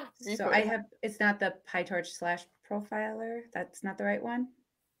 So I have, it's not the PyTorch /profiler. That's not the right one?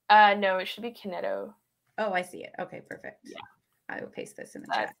 No, it should be Kineto. Oh, I see it. Okay, perfect. Yeah. I will paste this in the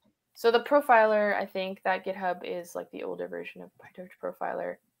chat. So the profiler, I think that GitHub is like the older version of PyTorch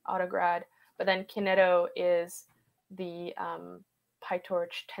Profiler, Autograd, but then Kineto is the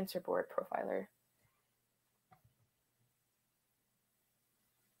PyTorch TensorBoard profiler.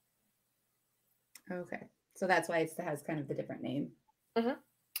 Okay, so that's why it has kind of the different name. Mm-hmm.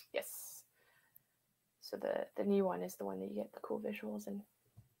 Yes. So the new one is the one that you get the cool visuals and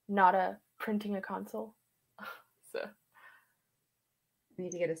not printing a console. So I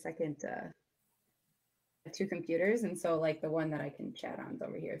need to get a second two computers, and so like the one that I can chat on is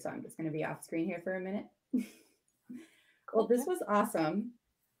over here. So I'm just going to be off screen here for a minute. Well, this was awesome.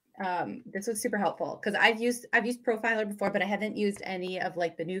 This was super helpful because I've used Profiler before, but I haven't used any of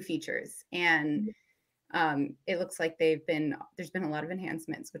like the new features, and it looks like there's been a lot of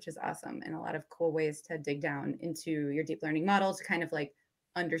enhancements, which is awesome, and a lot of cool ways to dig down into your deep learning model to kind of like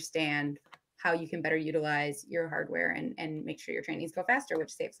understand how you can better utilize your hardware and make sure your trainings go faster,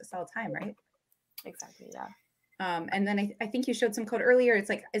 which saves us all time, right? Exactly, yeah. And then I think you showed some code earlier. It's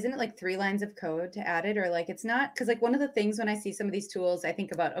like, isn't it like 3 lines of code to add it? Or like, it's not, because like one of the things when I see some of these tools, I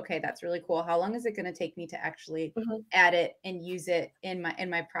think about, okay, that's really cool. How long is it going to take me to actually add it and use it in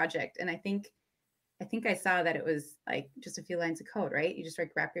my project? And I think I saw that it was like just a few lines of code, right? You just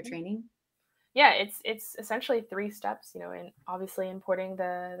like wrap your training. Yeah, it's essentially 3 steps, and obviously importing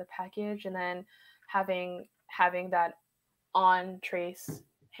the package and then having that on trace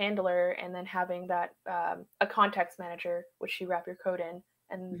handler and then having that a context manager which you wrap your code in,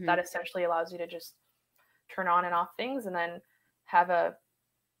 and that essentially allows you to just turn on and off things and then have a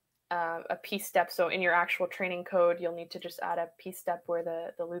piece step. So in your actual training code, you'll need to just add a piece step where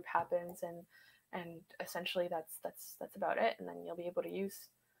the loop happens, and essentially that's about it. And then you'll be able to use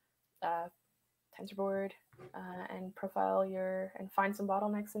TensorBoard and profile and find some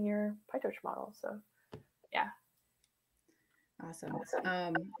bottlenecks in your PyTorch model. So yeah. Awesome.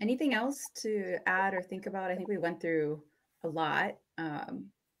 Anything else to add or think about? I think we went through a lot,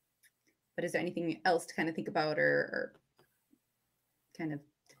 but is there anything else to kind of think about or kind of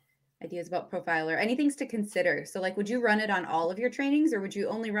ideas about Profiler? Any things to consider? So like, would you run it on all of your trainings, or would you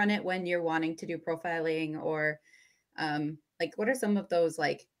only run it when you're wanting to do profiling? Or like, what are some of those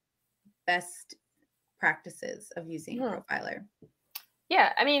like best practices of using Profiler?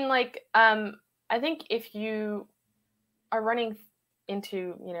 Yeah, I mean, like, I think if you are running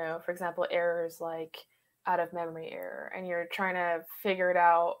into, for example, errors like out of memory error, and you're trying to figure it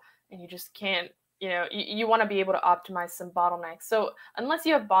out and you just can't, you want to be able to optimize some bottlenecks. So unless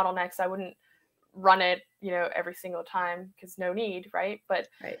you have bottlenecks, I wouldn't run it, every single time, because no need, right? But,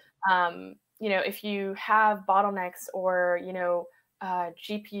 if you have bottlenecks or,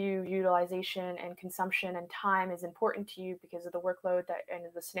 GPU utilization and consumption and time is important to you because of the workload and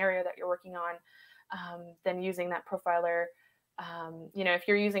the scenario that you're working on, then using that profiler, if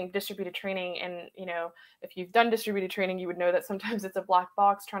you're using distributed training and, if you've done distributed training, you would know that sometimes it's a black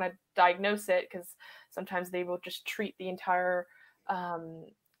box trying to diagnose it, because sometimes they will just treat the entire,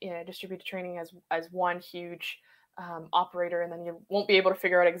 distributed training as one huge operator, and then you won't be able to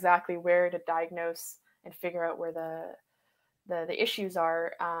figure out exactly where to diagnose and figure out where the issues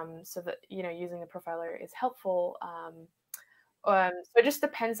are. So that, using the profiler is helpful. So it just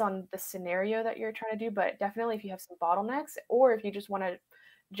depends on the scenario that you're trying to do, but definitely if you have some bottlenecks, or if you just want to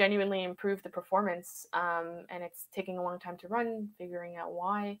genuinely improve the performance, and it's taking a long time to run, figuring out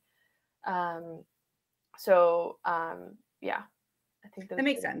why. Yeah, I think that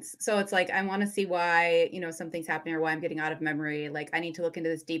makes sense. So it's like, I want to see why, something's happening or why I'm getting out of memory. Like I need to look into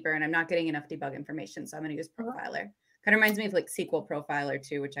this deeper and I'm not getting enough debug information. So I'm going to use Profiler. Kind of reminds me of like SQL Profiler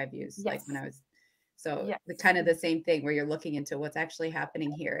too, which I've used like when Yes. I was, so Yes. the kind of the same thing where you're looking into what's actually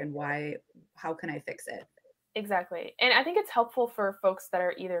happening here and why, how can I fix it? Exactly. And I think it's helpful for folks that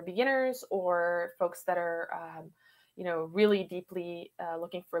are either beginners or folks that are, really deeply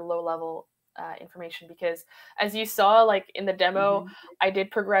looking for low level information. Because as you saw, like in the demo, Mhm. I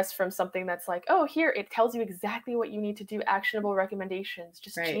did progress from something that's like, oh, here, it tells you exactly what you need to do, actionable recommendations.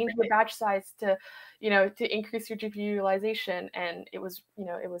 Just Right. change your batch size to increase your GPU utilization. And it was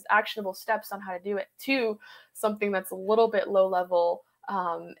actionable steps on how to do it, to something that's a little bit low level.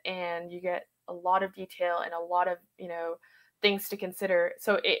 And you get a lot of detail and a lot of things to consider.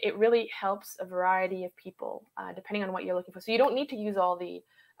 So it really helps a variety of people depending on what you're looking for. So you don't need to use all the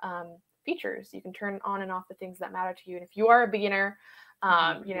features. You can turn on and off the things that matter to you. And if you are a beginner,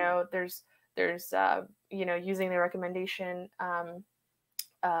 there's using the recommendation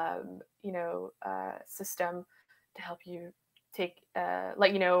system to help you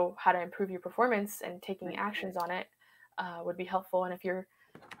let you know how to improve your performance, and taking Right. actions on it would be helpful. And if you're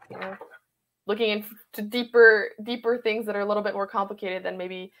looking into deeper things that are a little bit more complicated, then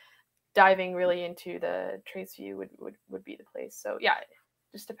maybe diving really into the trace view would be the place. So yeah, it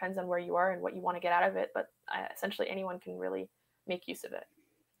just depends on where you are and what you want to get out of it. But essentially anyone can really make use of it.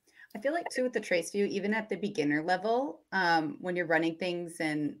 I feel like too with the trace view, even at the beginner level, when you're running things,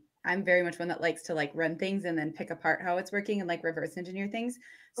 and I'm very much one that likes to like run things and then pick apart how it's working and like reverse engineer things.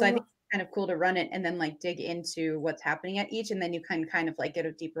 So I think it's kind of cool to run it and then like dig into what's happening at each, and then you can kind of like get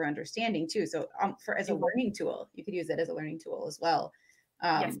a deeper understanding too. So for as a learning tool, you could use it as a learning tool as well.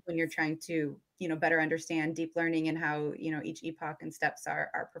 Yes. When you're trying to, better understand deep learning and how, each epoch and steps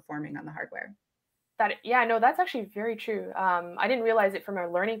are performing on the hardware. No, that's actually very true. I didn't realize it from a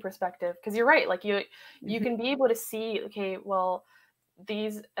learning perspective, because you're right. Like you Mhm. can be able to see, okay, well,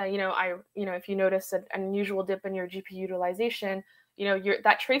 these, if you notice an unusual dip in your GPU utilization,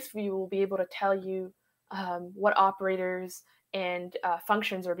 that trace view will be able to tell you what operators and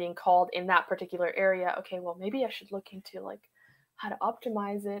functions are being called in that particular area. Okay, well, maybe I should look into like how to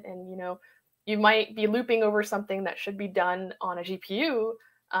optimize it. And you might be looping over something that should be done on a GPU,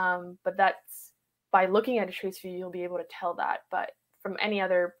 but that's, by looking at a trace view, you'll be able to tell that. But from any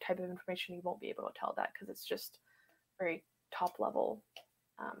other type of information, you won't be able to tell that, because it's just very top level.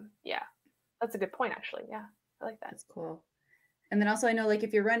 Yeah, that's a good point, actually. Yeah, I like that. That's cool. And then also I know like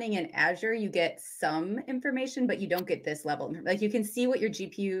if you're running in Azure, you get some information, but you don't get this level. Like you can see what your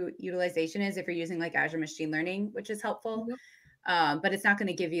GPU utilization is if you're using like Azure Machine Learning, which is helpful. Mhm. But it's not going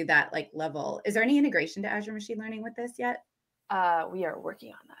to give you that like level. Is there any integration to Azure Machine Learning with this yet? We are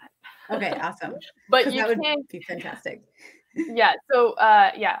working on Okay, that. awesome. But Because you that would can, be fantastic. yeah. So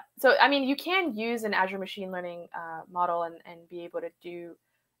I mean, you can use an Azure machine learning model and be able to do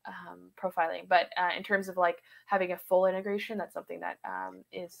profiling. But in terms of like having a full integration, that's something that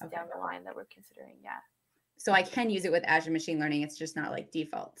is Okay. down the line that we're considering. Yeah. So I can use it with Azure Machine Learning. It's just not like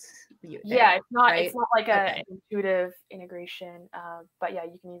default Yeah, there, it's not right? like a Okay. intuitive integration, but yeah,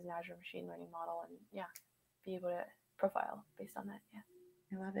 you can use an Azure machine learning model and yeah, be able to profile based on that. Yeah.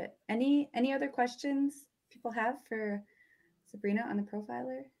 I love it. Any other questions people have for Sabrina on the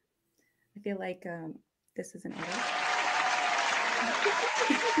profiler? I feel like this is an order.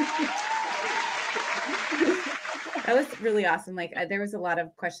 That was really awesome. Like there was a lot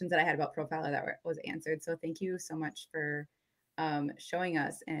of questions that I had about profiler that was answered. So thank you so much for showing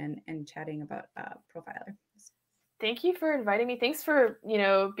us and chatting about profiler. Thank you for inviting me. Thanks for,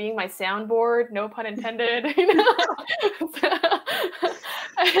 being my soundboard, no pun intended,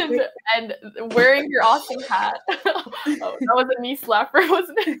 and and wearing your awesome hat. Oh, that was a knee slapper,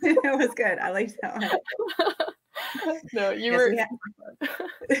 wasn't it? It was good. I liked that one. No, you Yes, were we had. super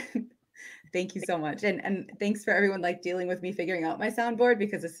fun. Thank you so much. And thanks for everyone like dealing with me figuring out my soundboard,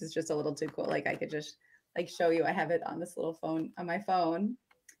 because this is just a little too cool. Like I could just like show you. I have it on this little phone on my phone.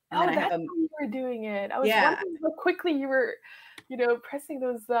 And then Oh, I have that's a how you were doing it. I was yeah. wondering how quickly you were, pressing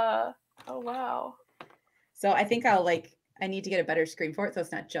those. Oh wow. So I think I need to get a better screen for it, so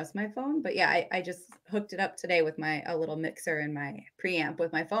it's not just my phone. But yeah, I just hooked it up today with a little mixer and my preamp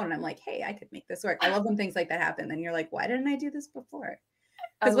with my phone, and I'm like, hey, I could make this work. I love when things like that happen. And you're like, why didn't I do this before?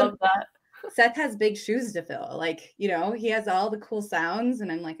 I Because when love that. Seth has big shoes to fill, like he has all the cool sounds,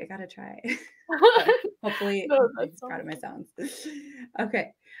 and I'm like, I gotta try. So hopefully No, he's that's proud of my awesome. sounds.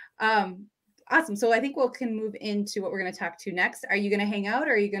 Okay. Awesome. So I think we can move into what we're going to talk to next. Are you going to hang out,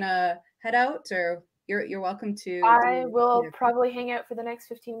 or are you going to head out, or you're welcome to I do will either. probably hang out for the next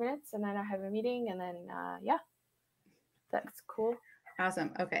 15 minutes, and then I have a meeting, and then yeah, that's cool.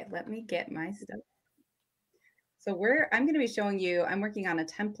 Awesome. Okay, let me get my stuff. So I'm going to be showing you, I'm working on a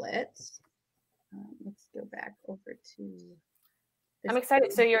template. let's go back over to this. I'm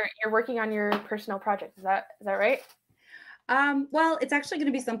excited. So you're working on your personal project. Is that right? Well, it's actually going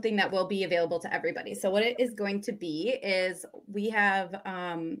to be something that will be available to everybody. So what it is going to be is we have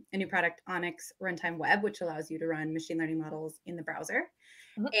a new product, ONNX Runtime Web, which allows you to run machine learning models in the browser.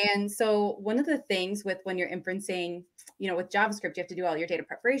 And so one of the things with when you're inferencing, with JavaScript, you have to do all your data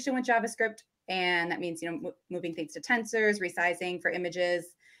preparation with JavaScript. And that means, moving things to tensors, resizing for images,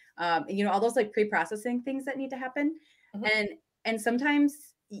 and, all those like pre-processing things that need to happen. And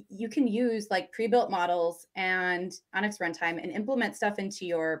sometimes you can use like pre-built models and ONNX Runtime and implement stuff into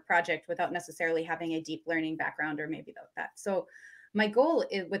your project without necessarily having a deep learning background or maybe that. So my goal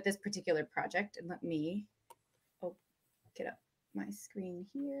is with this particular project, and let me get up my screen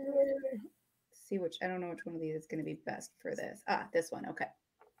here. See I don't know which one of these is going to be best for this. This one. Okay.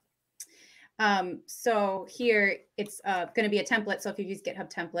 So here it's going to be a template. So if you use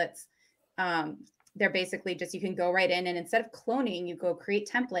GitHub templates, they're basically just, you can go right in and instead of cloning, you go create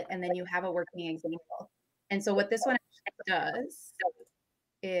template and then you have a working example. And so what this one does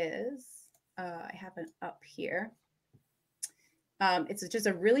is, I have it up here. It's just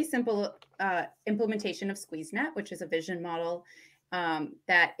a really simple implementation of SqueezeNet, which is a vision model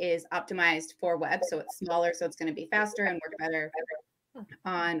that is optimized for web. So it's smaller, so it's going to be faster and work better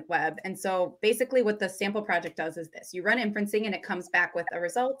on web. And so basically what the sample project does is this. You run inferencing and it comes back with a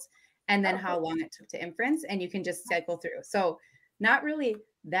result and then how long it took to inference, and you can just cycle through. So not really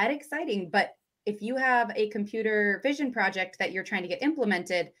that exciting, but if you have a computer vision project that you're trying to get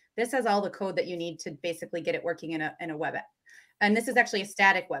implemented, this has all the code that you need to basically get it working in a web app. And this is actually a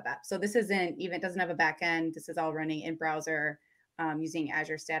static web app. So this it doesn't have a backend. This is all running in browser using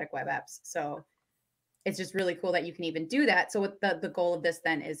Azure static web apps. So it's just really cool that you can even do that. So what the goal of this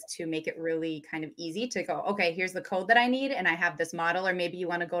then is to make it really kind of easy to go, okay, here's the code that I need and I have this model, or maybe you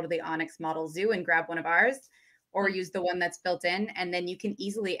want to go to the ONNX model zoo and grab one of ours or use the one that's built in. And then you can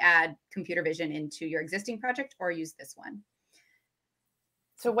easily add computer vision into your existing project or use this one.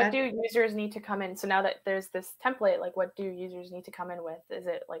 So what do users need to come in? So now that there's this template, like what do users need to come in with? Is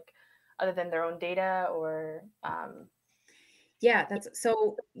it like other than their own data or? Yeah,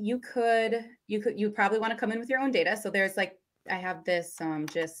 so you probably want to come in with your own data. So there's like, I have this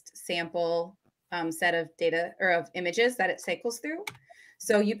just sample set of data or of images that it cycles through.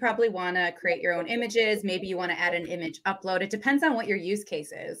 So you probably want to create your own images. Maybe you want to add an image upload. It depends on what your use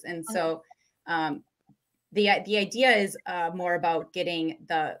case is. And so the idea is more about getting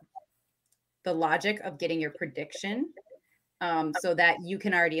the logic of getting your prediction so that you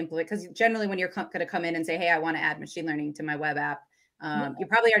can already implement, because generally when you're going to come in and say, hey, I want to add machine learning to my web app, you're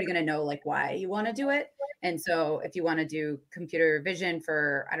probably already going to know like why you want to do it. And so if you want to do computer vision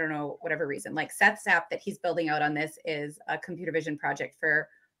for, I don't know, whatever reason, like Seth's app that he's building out on this is a computer vision project for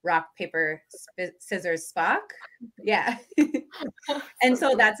rock, paper, scissors, Spock. Yeah. And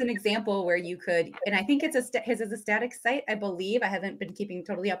so that's an example where you could, and I think his is a static site, I believe. I haven't been keeping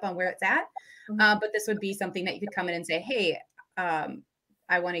totally up on where it's at. But this would be something that you could come in and say, hey,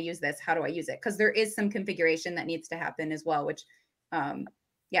 I want to use this. How do I use it? Because there is some configuration that needs to happen as well, which,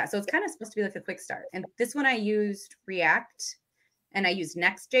 yeah, so it's kind of supposed to be like a quick start. And this one I used React and I used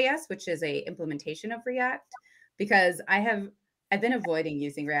Next.js, which is a implementation of React, because I've been avoiding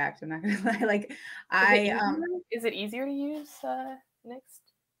using React. I'm not gonna lie. Like is it easier to use Next?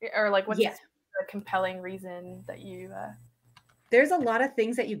 Or like what's the compelling reason that you There's a lot of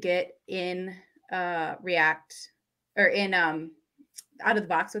things that you get in React or in out of the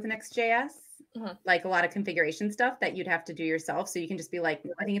box with Next.js, like a lot of configuration stuff that you'd have to do yourself. So you can just be like,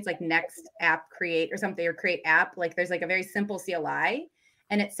 I think it's like Next app create or something, or create app. Like there's like a very simple CLI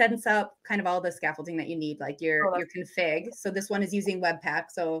and it sets up kind of all the scaffolding that you need, like your config. So this one is using Webpack.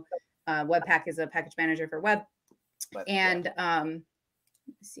 So Webpack is a package manager for web. And let's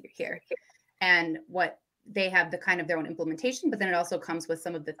see here. And what they have the kind of their own implementation, but then it also comes with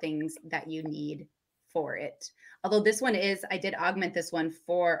some of the things that you need for it. Although this one I did augment this one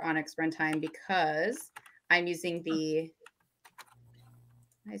for ONNX Runtime because I'm using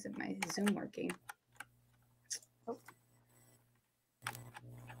why isn't my Zoom working? Oh.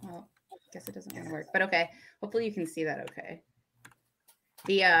 Well, I guess it doesn't want to work, but okay. Hopefully you can see that okay.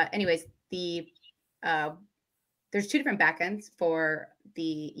 Anyways, there's two different backends for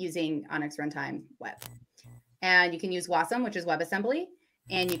using ONNX Runtime Web. And you can use WASM, which is WebAssembly,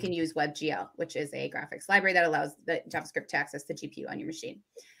 and you can use WebGL, which is a graphics library that allows the JavaScript to access the GPU on your machine.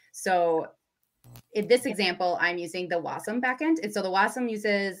 So in this example, I'm using the WASM backend. And so the WASM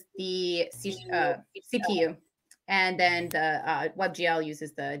uses the CPU, and then the WebGL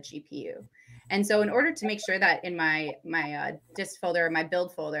uses the GPU. And so in order to make sure that in my dist folder, my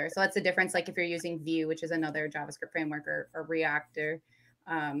build folder, so that's the difference. Like if you're using Vue, which is another JavaScript framework, or React, or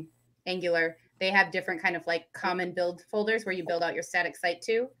Angular, they have different kind of like common build folders where you build out your static site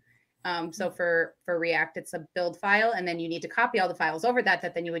to. So for React, it's a build file, and then you need to copy all the files over that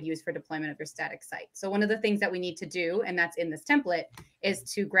then you would use for deployment of your static site. So one of the things that we need to do, and that's in this template, is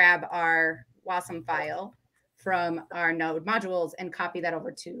to grab our WASM file from our node modules and copy that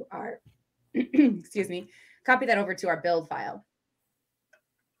over to our, excuse me, copy that over to our build file.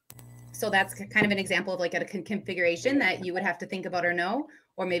 So that's kind of an example of like a configuration that you would have to think about or know,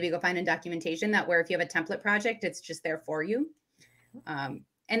 or maybe go find in documentation, that where if you have a template project, it's just there for you.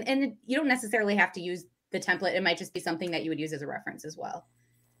 And you don't necessarily have to use the template. It might just be something that you would use as a reference as well.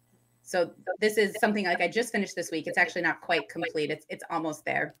 So this is something like I just finished this week. It's actually not quite complete. It's almost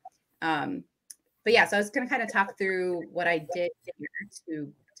there. But yeah, so I was going to kind of talk through what I did here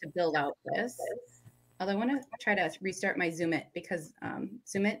to build out this. Although I want to try to restart my Zoom It, because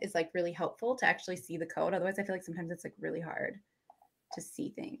Zoom It is like really helpful to actually see the code. Otherwise, I feel like sometimes it's like really hard to see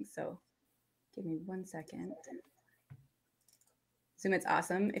things. So give me 1 second. Zoom It's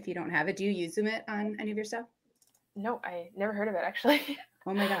awesome. If you don't have it, do you use Zoom It on any of your stuff? No, I never heard of it actually.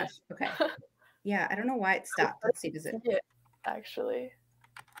 Oh my gosh. Okay. Yeah, I don't know why it stopped. Let's see. Does it? Actually.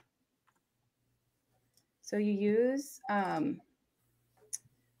 So you use,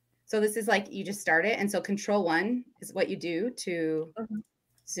 so this is like, you just start it. And so Control-1 is what you do to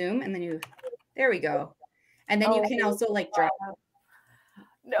zoom, and then there we go. And then you can also like draw.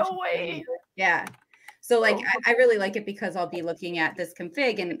 No way. Yeah. So like, I really like it because I'll be looking at this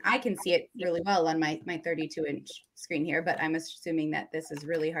config and I can see it really well on my 32-inch screen here, but I'm assuming that this is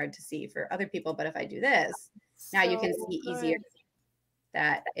really hard to see for other people. But if I do this, now you can see easier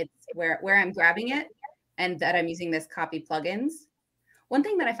that it's where I'm grabbing it, and that I'm using this copy plugins. One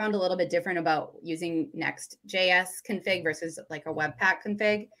thing that I found a little bit different about using Next.js config versus like a Webpack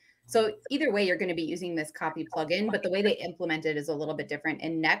config. So either way, you're going to be using this copy plugin, but the way they implement it is a little bit different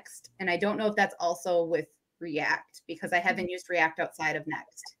in Next. And I don't know if that's also with React, because I haven't used React outside of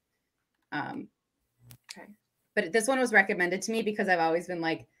Next. Okay. But this one was recommended to me because I've always been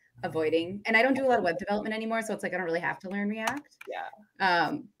like avoiding, and I don't do a lot of web development anymore. So it's like, I don't really have to learn React.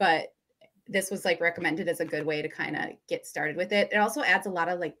 Yeah. But this was like recommended as a good way to kind of get started with it. It also adds a lot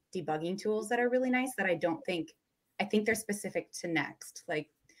of like debugging tools that are really nice that I think they're specific to Next. Like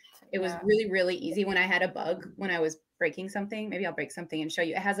it was really, really easy when I had a bug, when I was breaking something. Maybe I'll break something and show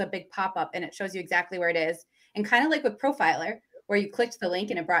you. It has a big pop-up and it shows you exactly where it is. And kind of like with Profiler, where you clicked the link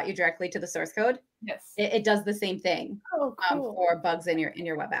and it brought you directly to the source code. Yes. It does the same thing. Oh, cool. For bugs in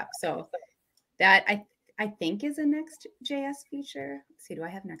your web app. So that I think is a Next.js feature. Let's see, do I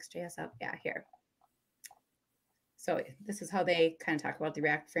have Next.js up? Yeah, here. So this is how they kind of talk about the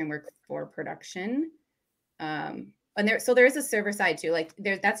React framework for production. And there is a server side too. Like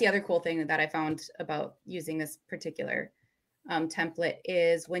that's the other cool thing that I found about using this particular template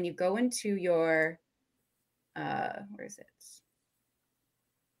is when you go into your, where is it?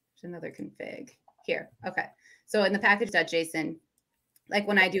 There's another config here. Okay. So in the package.json, like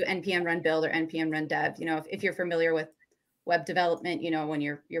when I do npm run build or npm run dev, if you're familiar with web development, when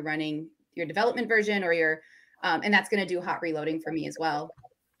you're running your development version or your, and that's going to do hot reloading for me as well.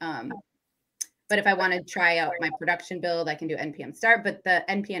 But if I want to try out my production build, I can do npm start, but the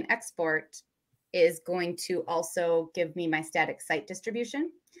npm export is going to also give me my static site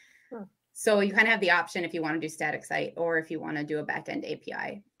distribution. So you kind of have the option if you want to do static site or if you want to do a backend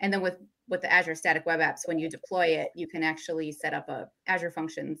API. And then with the Azure Static Web Apps, when you deploy it, you can actually set up a Azure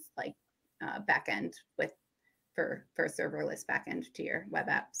Functions like backend for serverless backend to your web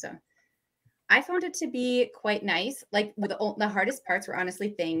app. So I found it to be quite nice. Like the hardest parts were honestly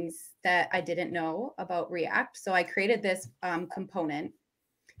things that I didn't know about React. So I created this component.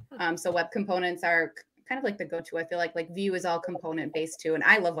 So web components are kind of like the go-to. I feel like Vue is all component based too. And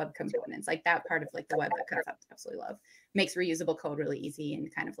I love web components, like that part of like the web concept, absolutely love. Makes reusable code really easy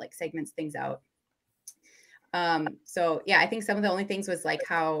and kind of like segments things out. So yeah, I think some of the only things was like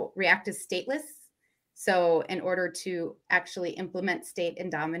how React is stateless. So in order to actually implement state and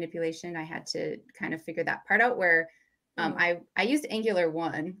DOM manipulation, I had to kind of figure that part out where I used Angular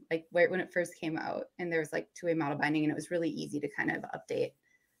 1, like when it first came out, and there was like two-way model binding, and it was really easy to kind of update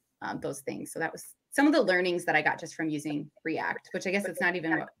those things. So that was some of the learnings that I got just from using React, which I guess it's not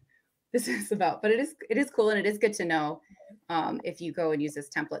even what this is about, but it is cool. And it is good to know if you go and use this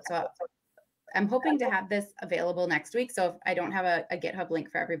template. So I'm hoping to have this available next week. So if I don't have a GitHub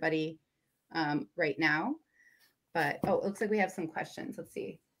link for everybody right now, but it looks like we have some questions. Let's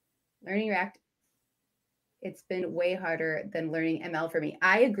see. Learning React, it's been way harder than learning ML for me.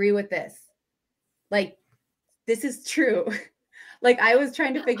 I agree with this. Like, this is true. Like, I was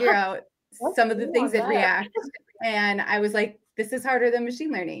trying to figure out some of the things in React, and I was like, this is harder than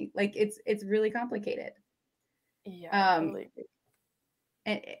machine learning. Like, it's really complicated. Yeah, I totally agree.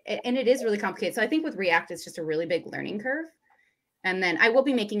 And it is really complicated. So I think with React, it's just a really big learning curve. And then I will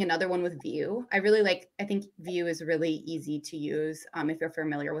be making another one with Vue. I think Vue is really easy to use if you're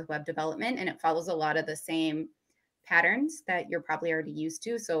familiar with web development, and it follows a lot of the same patterns that you're probably already used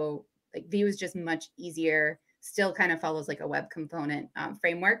to. So like Vue is just much easier, still kind of follows like a web component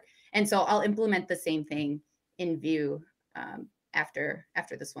framework. And so I'll implement the same thing in Vue after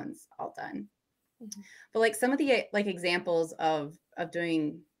this one's all done. Mm-hmm. But like some of the like examples of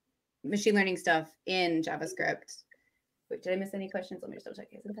doing machine learning stuff in JavaScript. Wait, did I miss any questions? Let me just double check.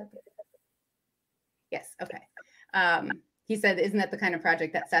 Isn't that yes, okay. He said, isn't that the kind of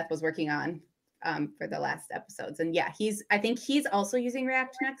project that Seth was working on for the last episodes? And yeah, I think he's also using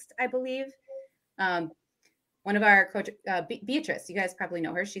React Next, I believe. One of our coach, Beatrice, you guys probably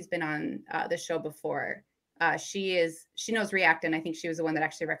know her. She's been on the show before. She knows React, and I think she was the one that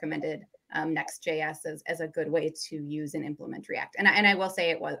actually recommended Next.js as a good way to use and implement React. And I will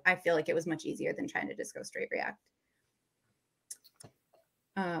say I feel like it was much easier than trying to just go straight React.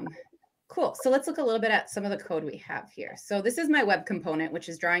 Cool. So let's look a little bit at some of the code we have here. So this is my web component, which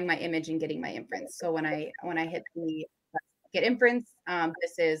is drawing my image and getting my inference. So when I hit the get inference,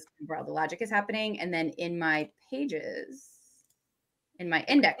 this is where all the logic is happening. And then in my pages, in my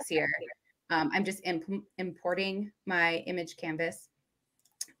index here, I'm just importing my image canvas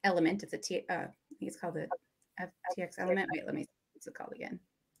element. It's I think it's called the FTX element. Wait, let me see what's it called again.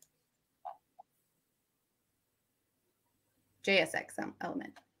 JSX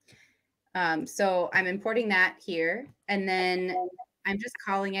element. So I'm importing that here, and then I'm just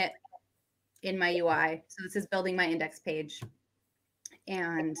calling it in my UI. So this is building my index page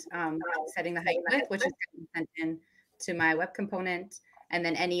and setting the height and width, which is sent in to my web component, and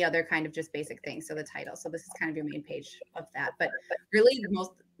then any other kind of just basic thing. So the title. So this is kind of your main page of that. But really,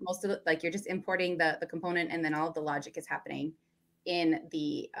 most of it, like you're just importing the component, and then all of the logic is happening in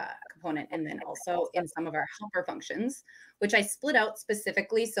the component, and then also in some of our helper functions, which I split out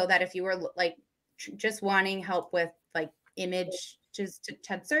specifically so that if you were like just wanting help with like images to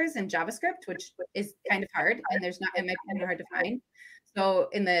tensors in JavaScript, which is kind of hard, and it might be kind of hard to find. So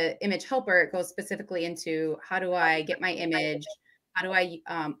in the image helper, it goes specifically into how do I get my image, how do I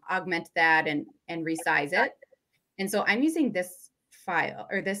augment that and resize it. And so I'm using this file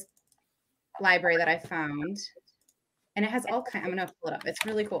or this library that I found. And it has all kinds. I'm going to pull it up. It's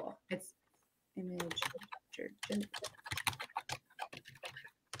really cool. It's image. If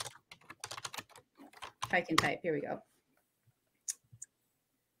I can type, here we go.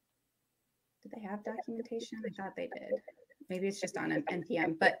 Did they have documentation? I thought they did. Maybe it's just on an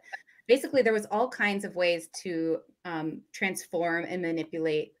NPM. But basically, there was all kinds of ways to transform and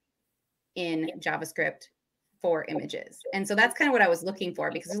manipulate in JavaScript for images. And so that's kind of what I was looking for,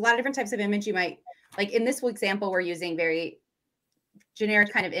 because there's a lot of different types of image you might, like in this example, we're using very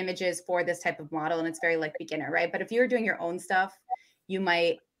generic kind of images for this type of model, and it's very like beginner, right? But if you're doing your own stuff, you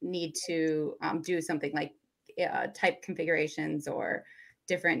might need to do something like type configurations or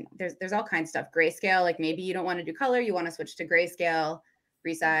different, there's all kinds of stuff. Grayscale, like maybe you don't want to do color, you want to switch to grayscale,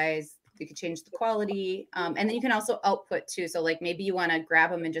 resize, you could change the quality. And then you can also output too. So like maybe you want to grab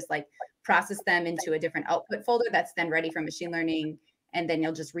them and just like process them into a different output folder that's then ready for machine learning. And then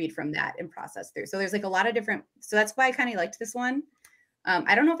you'll just read from that and process through. So there's like a lot of different, so that's why I kind of liked this one.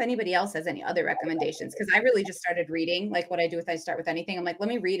 I don't know if anybody else has any other recommendations, because I really just started reading, like what I do if I start with anything. I'm like, let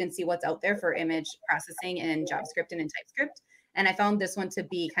me read and see what's out there for image processing in JavaScript and in TypeScript. And I found this one to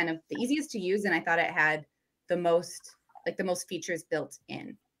be kind of the easiest to use. And I thought it had the most features built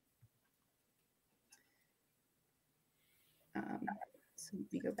in. So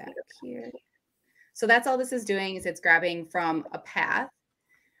let me go back here. So that's all this is doing, is it's grabbing from a path.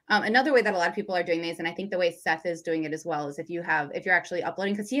 Another way that a lot of people are doing this, and I think the way Seth is doing it as well, is if you're actually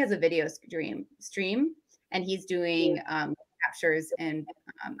uploading, because he has a video stream, and he's doing captures and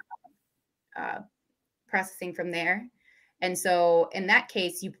processing from there. And so in that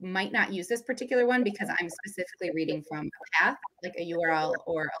case, you might not use this particular one because I'm specifically reading from a path, like a URL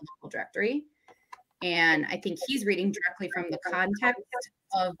or a local directory. And I think he's reading directly from the context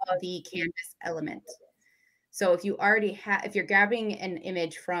of the canvas element. So if you already if you're grabbing an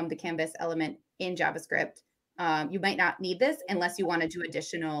image from the canvas element in JavaScript, you might not need this unless you want to do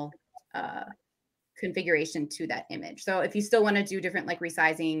additional configuration to that image. So if you still want to do different like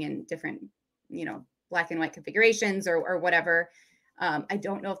resizing and different, black and white configurations or whatever, I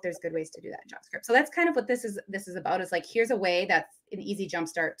don't know if there's good ways to do that in JavaScript. So that's kind of what this is about, is like, here's a way that's an easy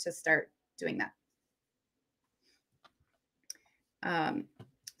jumpstart to start doing that.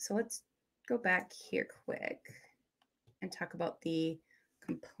 So let's go back here quick and talk about the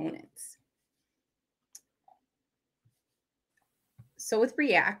components. So with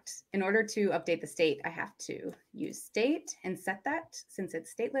React, in order to update the state, I have to use state and set that since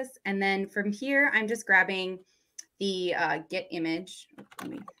it's stateless. And then from here, I'm just grabbing the get image. Let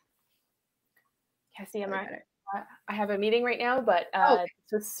me. Cassie, I have a meeting right now, but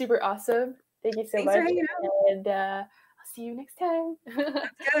this was super awesome. Thank you so Thanks much. for hanging out. And I'll see you next time. That's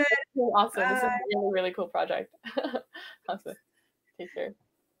good. Awesome. This is a really, really cool project. Awesome. Take care.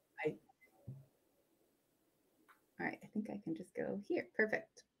 Bye. All right, I think I can just go here.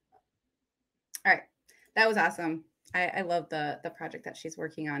 Perfect. All right, that was awesome. I love the project that she's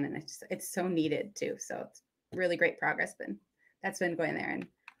working on, and it's so needed too. So it's really great progress that's been going there, and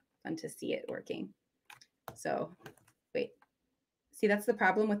fun to see it working. So wait, see, that's the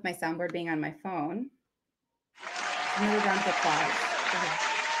problem with my soundboard being on my phone. I'm really down to applause.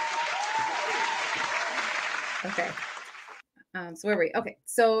 Okay. So where were we? Okay,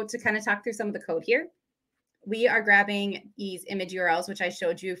 so to kind of talk through some of the code here, we are grabbing these image URLs, which I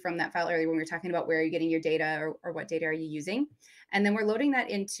showed you from that file earlier when we were talking about where are you getting your data or what data are you using. And then we're loading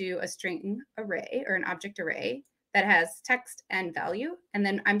that into a string array or an object array that has text and value. And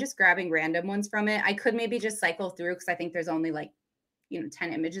then I'm just grabbing random ones from it. I could maybe just cycle through because I think there's only like,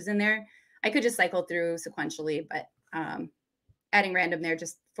 10 images in there. I could just cycle through sequentially, but adding random there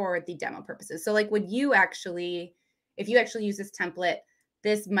just for the demo purposes. So like if you actually use this template,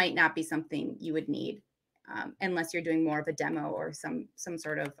 this might not be something you would need. Unless you're doing more of a demo or some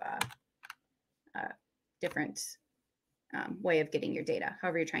sort of different way of getting your data,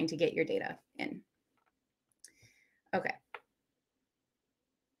 however you're trying to get your data in. Okay.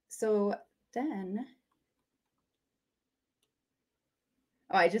 So then,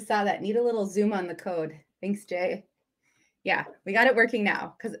 I just saw that. Need a little zoom on the code. Thanks, Jay. Yeah, we got it working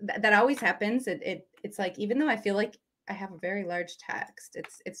now because that always happens. It's like, even though I feel like I have a very large text,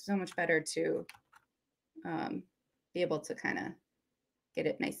 it's so much better to be able to kind of get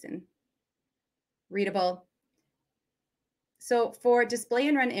it nice and readable. So for display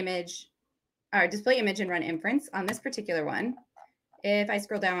and run image, or display image and run inference on this particular one, if I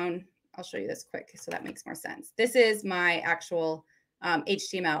scroll down, I'll show you this quick so that makes more sense. This is my actual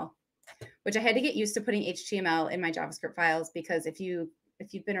HTML, which I had to get used to putting HTML in my JavaScript files because if you've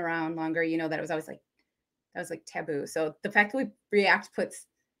been around longer, you know that it was always like, that was like taboo. So the fact that React puts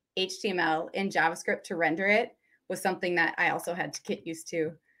HTML in JavaScript to render it was something that I also had to get used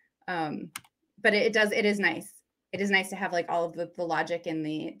to. But it is nice. It is nice to have like all of the logic and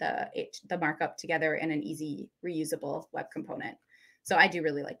the markup together in an easy reusable web component. So I do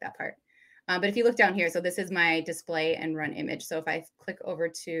really like that part. But if you look down here, so this is my display and run image. So if I click over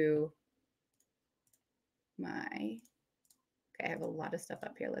to okay, I have a lot of stuff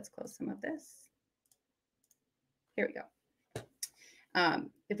up here. Let's close some of this. Here we go.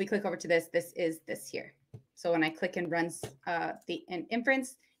 If we click over to this is this here. So when I click and runs an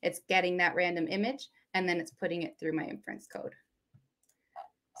inference, it's getting that random image, and then it's putting it through my inference code.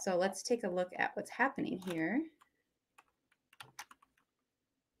 So let's take a look at what's happening here.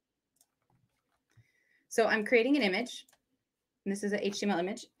 So I'm creating an image. And this is an HTML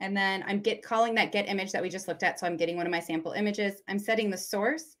image. And then I'm calling that get image that we just looked at. So I'm getting one of my sample images. I'm setting the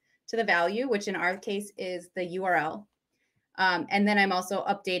source to the value, which in our case is the URL. And then I'm also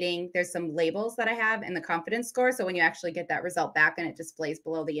updating, there's some labels that I have in the confidence score. So when you actually get that result back and it displays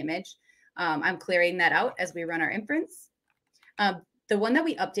below the image, I'm clearing that out as we run our inference. The one that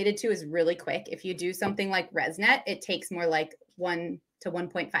we updated to is really quick. If you do something like ResNet, it takes more like 1 to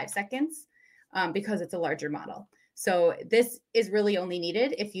 1.5 seconds because it's a larger model. So this is really only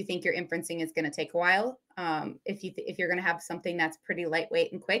needed if you think your inferencing is going to take a while. If you're going to have something that's pretty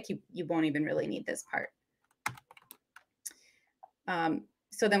lightweight and quick, you won't even really need this part.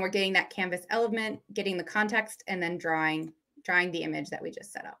 So then we're getting that canvas element, getting the context, and then drawing the image that we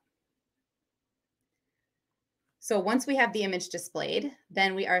just set up. So once we have the image displayed,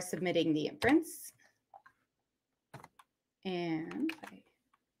 then we are submitting the inference. And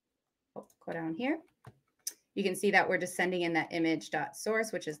go down here. You can see that we're just sending in that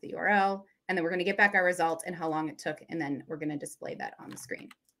image.source, which is the URL, and then we're going to get back our result and how long it took, and then we're going to display that on the screen.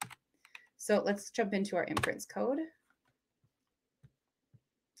 So let's jump into our inference code.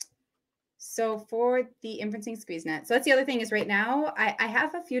 So for the inferencing SqueezeNet, so that's the other thing is right now, I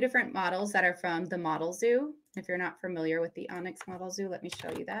have a few different models that are from the Model Zoo. If you're not familiar with the ONNX Model Zoo, let me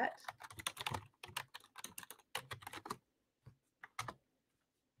show you that.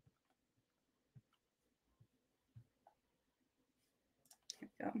 Here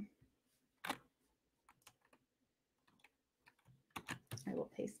we go.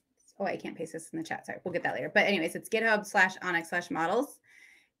 oh, I can't paste this in the chat. Sorry, we'll get that later. But anyways, it's github/ONNX/models.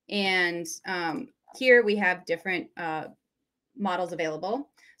 And here we have different models available.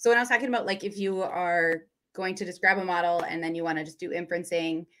 So when I was talking about like if you are going to just grab a model and then you want to just do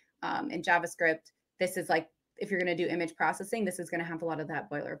inferencing in JavaScript, this is like if you're going to do image processing, this is going to have a lot of that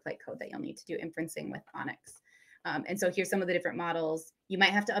boilerplate code that you'll need to do inferencing with ONNX. And so here's some of the different models. You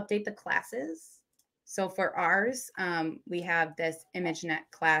might have to update the classes. So for ours, we have this ImageNet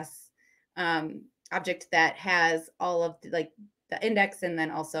class object that has all of the index and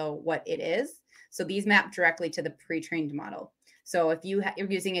then also what it is. So these map directly to the pre-trained model. So if you're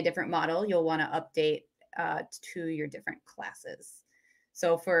using a different model, you'll want to update to your different classes.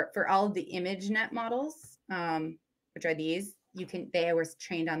 So for all of the ImageNet models, which are these, they were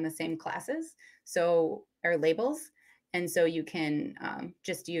trained on the same classes, so or labels, and so you can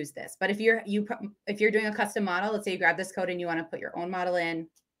just use this. But if you're doing a custom model, let's say you grab this code and you want to put your own model in,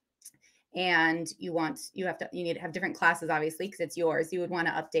 and you need to have different classes, obviously, because it's yours. You would want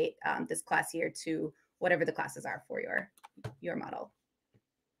to update this class here to whatever the classes are for your model.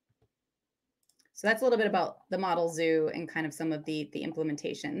 So that's a little bit about the model zoo and kind of some of the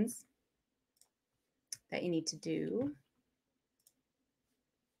implementations that you need to do.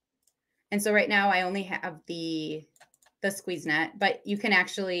 And so right now I only have the SqueezeNet, but you can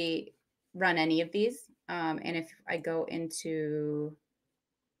actually run any of these. And if I go into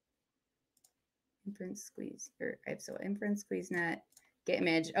inference SqueezeNet, get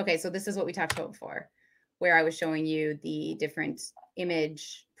image. Okay, so this is what we talked about before, where I was showing you the different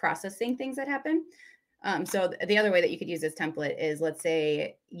image processing things that happen. So the other way that you could use this template is, let's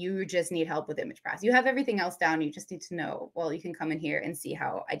say you just need help with image processing. You have everything else down. You just need to know, well, you can come in here and see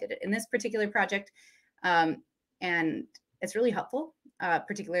how I did it in this particular project. And it's really helpful,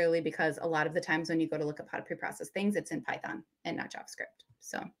 particularly because a lot of the times when you go to look up how to pre-process things, it's in Python and not JavaScript.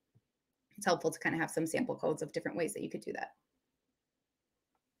 So it's helpful to kind of have some sample codes of different ways that you could do that.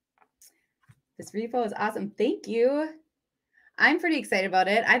 This repo is awesome. Thank you. I'm pretty excited about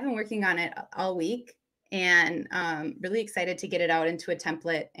it. I've been working on it all week and really excited to get it out into a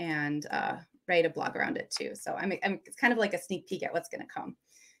template and write a blog around it too. So it's kind of like a sneak peek at what's going to come.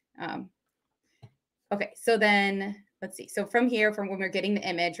 Okay, so then let's see. So from here, from when we're getting the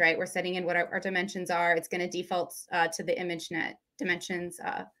image, right, we're setting in what our dimensions are. It's going to default to the ImageNet dimensions.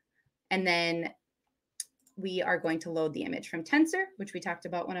 And then we are going to load the image from Tensor, which we talked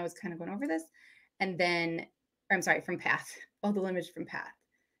about when I was kind of going over this. And then, I'm sorry, from Path, load the image from Path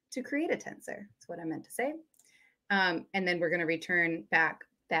to create a tensor. That's what I meant to say. And then we're going to return back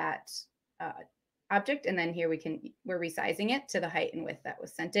that object. And then here we're resizing it to the height and width that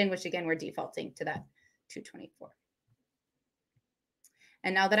was sent in, which again, we're defaulting to that 224.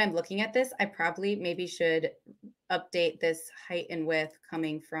 And now that I'm looking at this, I probably maybe should update this height and width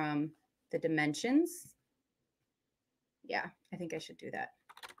coming from the dimensions. Yeah, I think I should do that.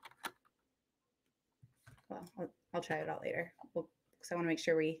 Well, I'll try it out later. So I want to make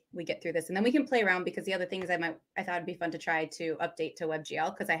sure we get through this, and then we can play around, because the other thing is I thought it'd be fun to try to update to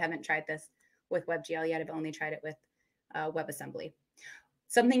WebGL, because I haven't tried this with WebGL yet. I've only tried it with WebAssembly.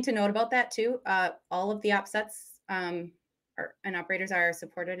 Something to note about that too, all of the opsets and operators are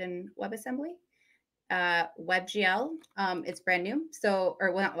supported in WebAssembly. WebGL, it's brand new. So,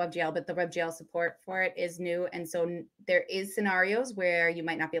 or well, not WebGL, but the WebGL support for it is new. And so there is scenarios where you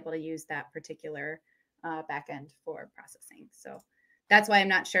might not be able to use that particular backend for processing. So that's why I'm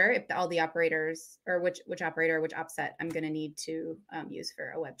not sure if all the operators, or which operator, which offset I'm going to need to use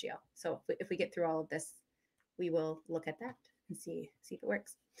for a WebGL. So if we get through all of this, we will look at that and see if it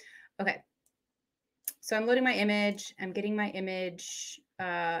works. Okay. So I'm loading my image. I'm getting my image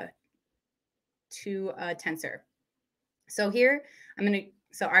to a tensor. So here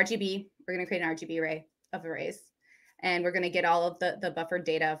so RGB, we're going to create an RGB array of arrays. And we're going to get all of the buffered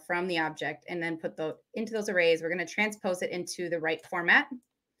data from the object and then put into those arrays. We're going to transpose it into the right format.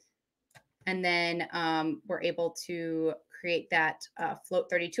 And then we're able to create that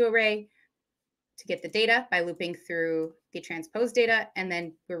float32 array to get the data by looping through the transposed data. And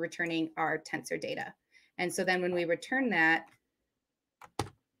then we're returning our tensor data. And so then when we return that,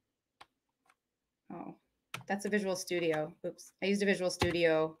 oh, that's a Visual Studio. Oops, I used a Visual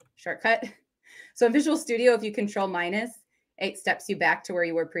Studio shortcut. So in Visual Studio, if you control minus, it steps you back to where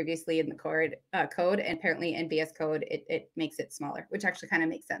you were previously in the code. And apparently in VS Code, it makes it smaller, which actually kind of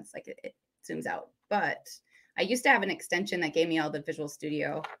makes sense. Like it zooms out. But I used to have an extension that gave me all the Visual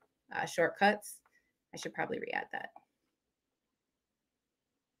Studio shortcuts. I should probably re-add that.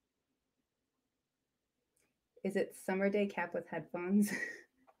 Is it summer day cap with headphones?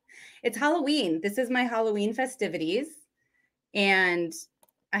 It's Halloween. This is my Halloween festivities. And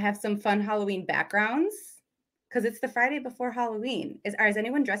I have some fun Halloween backgrounds because it's the Friday before Halloween. Is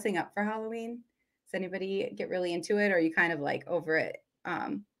anyone dressing up for Halloween? Does anybody get really into it, or are you kind of like over it?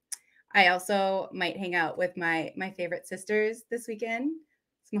 I also might hang out with my favorite sisters this weekend.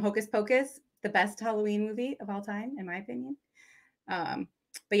 Some Hocus Pocus, the best Halloween movie of all time, in my opinion. But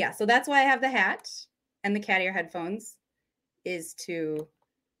yeah, so that's why I have the hat and the cat ear headphones, is to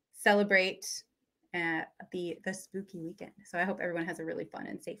celebrate the spooky weekend. So I hope everyone has a really fun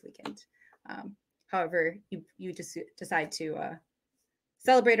and safe weekend. However, you just decide to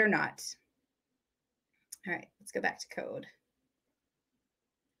celebrate or not. All right, let's go back to code.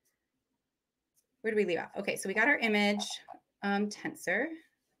 Where do we leave off? Okay, so we got our image tensor,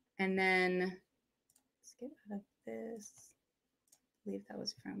 and then let's get out of this. I believe that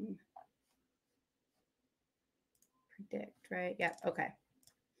was from predict, right? Yeah, okay.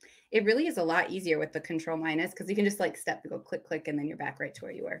 It really is a lot easier with the control minus because you can just like go click, click, and then you're back right to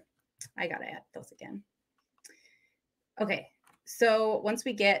where you were. I got to add those again. Okay, so once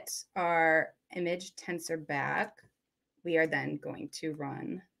we get our image tensor back, we are then going to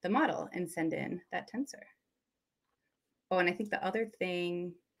run the model and send in that tensor. Oh, and I think the other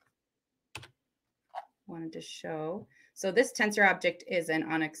thing I wanted to show, so this tensor object is an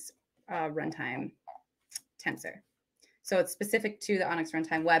ONNX Runtime tensor. So it's specific to the ONNX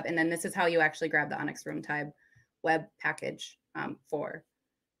Runtime web, and then this is how you actually grab the ONNX Runtime web package for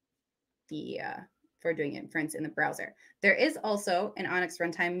doing inference in the browser. There is also an ONNX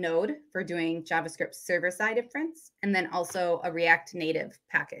Runtime node for doing JavaScript server-side inference, and then also a React Native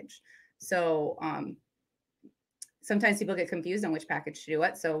package. So sometimes people get confused on which package to do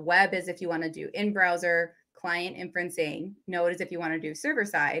what. So web is if you want to do in-browser client inferencing. Node is if you want to do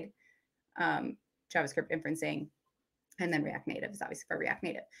server-side JavaScript inferencing. And then React Native is obviously for React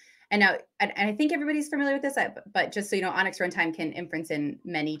Native. And now, and I think everybody's familiar with this, but just so you know, ONNX Runtime can inference in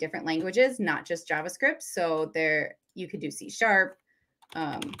many different languages, not just JavaScript. So there, you could do C#. Let's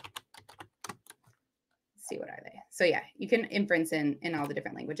see, what are they? So yeah, you can inference in all the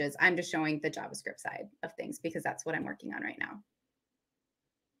different languages. I'm just showing the JavaScript side of things because that's what I'm working on right now.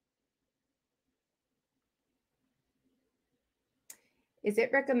 Is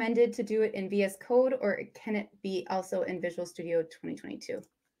it recommended to do it in VS Code, or can it be also in Visual Studio 2022?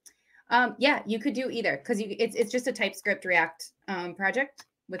 Yeah, you could do either because it's just a TypeScript React project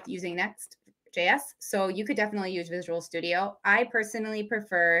with using Next.js. So you could definitely use Visual Studio. I personally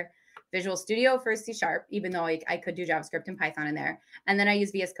prefer Visual Studio for C#, even though I could do JavaScript and Python in there. And then I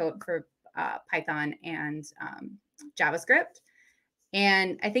use VS Code for Python and JavaScript.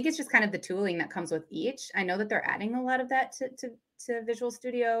 And I think it's just kind of the tooling that comes with each. I know that they're adding a lot of that to Visual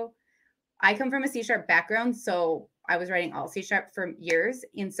Studio. I come from a C# background, so I was writing all C# for years.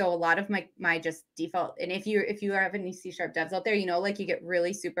 And so a lot of my just default, and if you have any C# devs out there, you know, like you get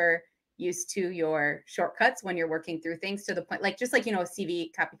really super used to your shortcuts when you're working through things to the point, like just like, you know, a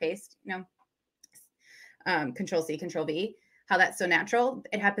CV copy paste, you know, Control C, Control V, how that's so natural.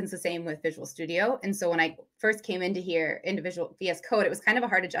 It happens the same with Visual Studio. And so when I first came into Visual VS Code, it was kind of a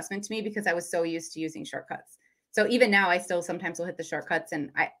hard adjustment to me because I was so used to using shortcuts. So even now, I still sometimes will hit the shortcuts,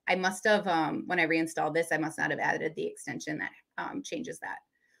 and I must have, when I reinstalled this, I must not have added the extension that changes that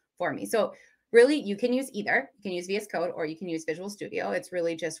for me. So really, you can use either. You can use VS Code or you can use Visual Studio. It's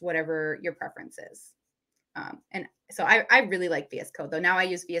really just whatever your preference is. And so I really like VS Code, though. Now I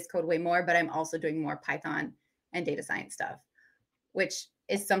use VS Code way more, but I'm also doing more Python and data science stuff, which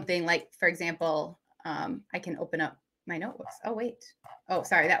is something like, for example, I can open up my notebooks. Oh, wait. Oh,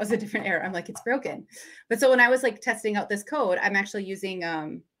 sorry. That was a different error. I'm like, it's broken. But so when I was like testing out this code, I'm actually using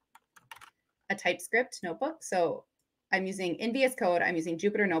a TypeScript notebook. So I'm using in VS Code, I'm using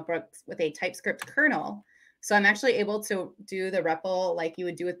Jupyter notebooks with a TypeScript kernel. So I'm actually able to do the REPL like you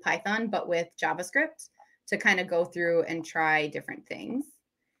would do with Python, but with JavaScript to kind of go through and try different things.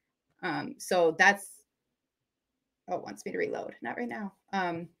 So that's, oh, it wants me to reload. Not right now.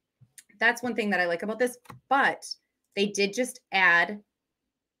 That's one thing that I like about this, but they did just add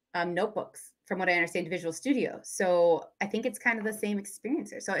notebooks from what I understand to Visual Studio. So I think it's kind of the same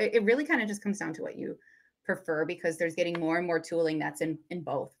experience here. So it really kind of just comes down to what you prefer, because there's getting more and more tooling that's in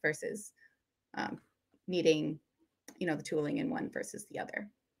both versus needing, you know, the tooling in one versus the other.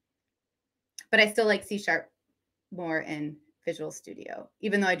 But I still like C# more in Visual Studio,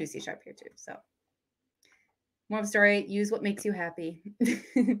 even though I do C# here too. So more of a story, use what makes you happy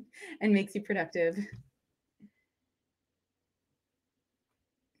and makes you productive.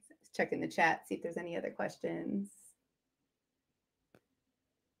 Let's check in the chat, see if there's any other questions.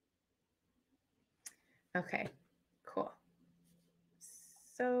 Okay, cool.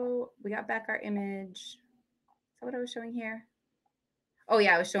 So we got back our image. Is that what I was showing here? Oh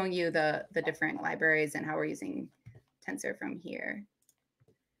yeah, I was showing you the different libraries and how we're using tensor from here.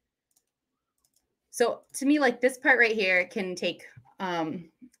 So to me, like this part right here can take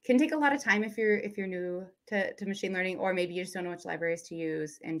a lot of time if you're new to machine learning, or maybe you just don't know which libraries to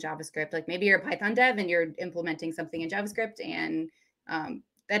use in JavaScript. Like maybe you're a Python dev and you're implementing something in JavaScript, and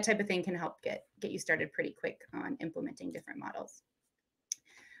that type of thing can help get you started pretty quick on implementing different models.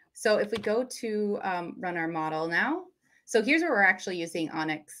 So if we go to run our model now, so here's where we're actually using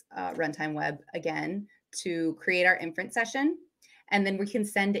ONNX Runtime Web again to create our inference session. And then we can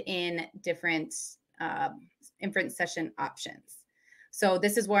send in different inference session options. So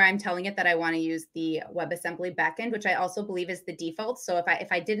this is where I'm telling it that I want to use the WebAssembly backend, which I also believe is the default. So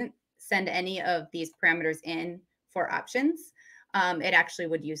if I didn't send any of these parameters in for options, it actually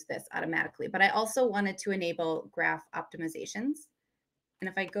would use this automatically. But I also wanted to enable graph optimizations. And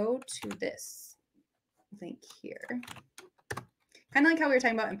if I go to this link here, kind of like how we were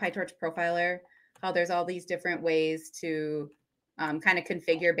talking about in PyTorch Profiler, how there's all these different ways to kind of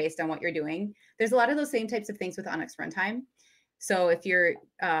configure based on what you're doing. There's a lot of those same types of things with ONNX Runtime. So if you're,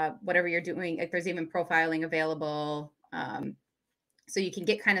 whatever you're doing, like there's even profiling available. So you can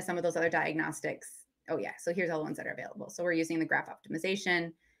get kind of some of those other diagnostics. Oh yeah, so here's all the ones that are available. So we're using the graph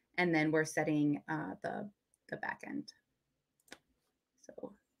optimization, and then we're setting the backend.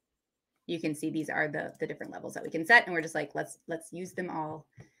 So you can see these are the different levels that we can set, and we're just like, let's use them all.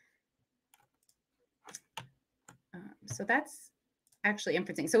 So that's actually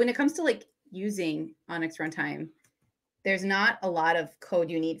inferencing. So when it comes to like using ONNX Runtime, there's not a lot of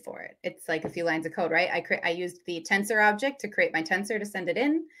code you need for it. It's like a few lines of code, right? I used the tensor object to create my tensor to send it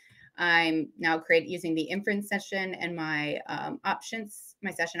in. I'm now using the inference session and my options,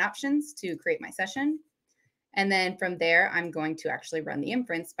 my session options to create my session. And then from there, I'm going to actually run the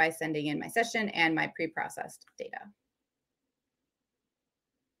inference by sending in my session and my pre-processed data.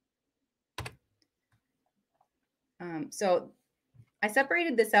 So I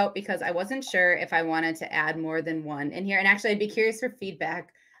separated this out because I wasn't sure if I wanted to add more than one in here. And actually, I'd be curious for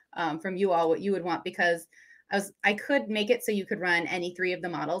feedback from you all, what you would want, because I could make it so you could run any 3 of the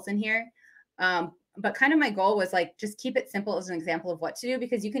models in here. But kind of my goal was like, just keep it simple as an example of what to do,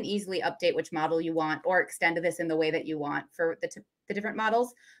 because you can easily update which model you want or extend this in the way that you want for the different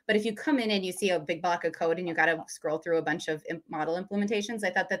models. But if you come in and you see a big block of code and you got to scroll through a bunch of model implementations, I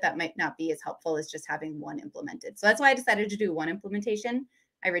thought that might not be as helpful as just having one implemented. So that's why I decided to do one implementation.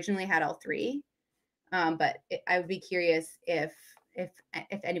 I originally had all 3, but I would be curious if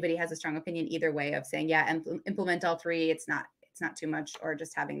anybody has a strong opinion either way of saying, yeah, implement all 3. It's not too much, or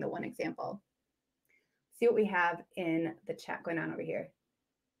just having the one example. See what we have in the chat going on over here.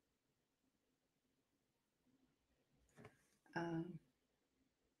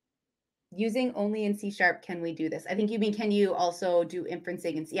 Using only in C#, can we do this? I think you mean, can you also do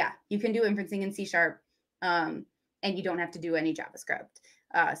inferencing in C? Yeah, you can do inferencing in C#, and you don't have to do any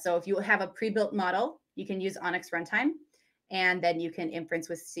JavaScript. So if you have a pre-built model, you can use ONNX Runtime, and then you can inference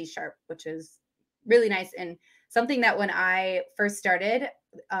with C#, which is really nice. And something that when I first started,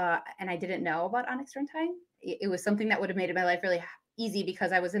 and I didn't know about ONNX Runtime, it was something that would have made my life really easy,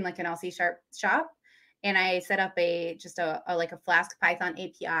 because I was in like an all C# shop, and I set up just a Flask Python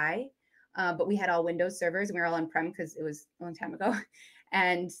API, but we had all Windows servers and we were all on-prem because it was a long time ago.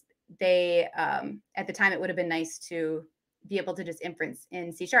 And they, at the time, it would have been nice to be able to just inference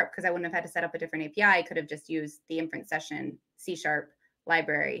in C# because I wouldn't have had to set up a different API. I could have just used the inference session C#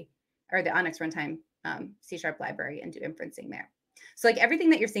 library, or the ONNX Runtime C# library, and do inferencing there. So like everything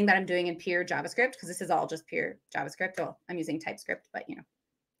that you're seeing that I'm doing in pure JavaScript, because this is all just pure JavaScript. Well, I'm using TypeScript, but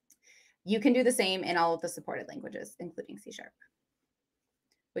you can do the same in all of the supported languages, including C#,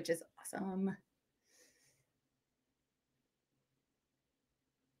 which is awesome.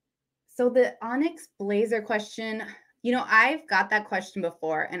 So the ONNX Blazor question, I've got that question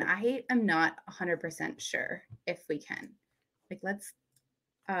before, and I am not 100% sure if we can. Like, let's,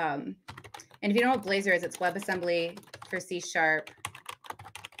 and if you don't know what Blazor is, it's WebAssembly for C#.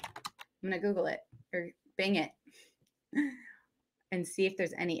 I'm going to Google it or Bing it and see if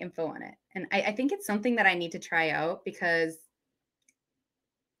there's any info on it. And I think it's something that I need to try out, because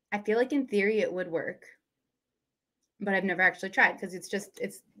I feel like in theory it would work, but I've never actually tried, because it's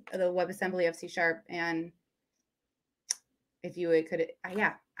the WebAssembly of C#. And if you could,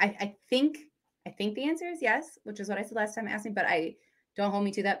 yeah, I think the answer is yes, which is what I said last time asking, but don't hold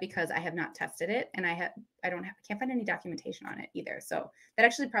me to that, because I have not tested it, and I can't find any documentation on it either. So that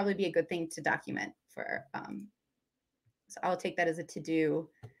actually probably be a good thing to document for. So I'll take that as a to-do.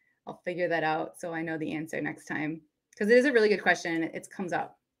 I'll figure that out so I know the answer next time, because it is a really good question and it comes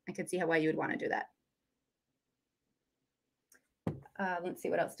up. I could see why you would want to do that. Let's see,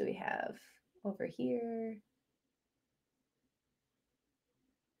 what else do we have over here?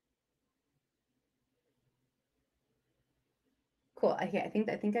 Cool. Okay, I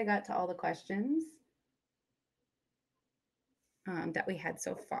think I got to all the questions that we had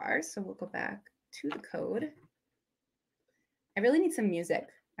so far. So we'll go back to the code. I really need some music.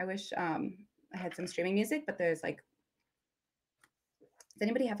 I wish I had some streaming music, but there's like, does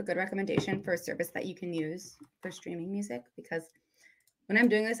anybody have a good recommendation for a service that you can use for streaming music? Because when I'm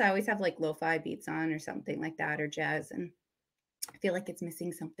doing this, I always have like lo-fi beats on or something like that, or jazz, and I feel like it's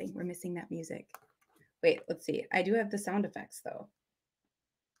missing something. We're missing that music. Wait, let's see. I do have the sound effects though.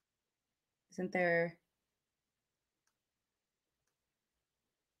 Isn't there?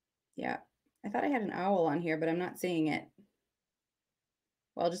 Yeah, I thought I had an owl on here, but I'm not seeing it.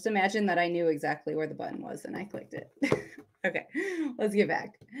 Well, just imagine that I knew exactly where the button was and I clicked it. Okay, let's get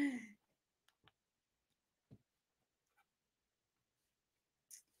back.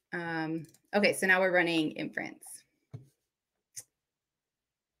 Okay, so now we're running inference.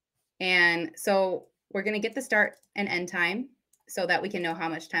 And so we're going to get the start and end time so that we can know how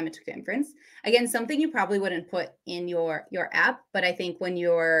much time it took to inference. Again, something you probably wouldn't put in your app, but I think when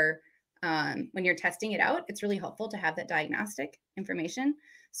you're testing it out, it's really helpful to have that diagnostic information.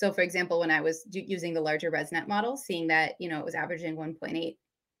 So for example, when I was using the larger ResNet model, seeing that, you know, it was averaging 1.8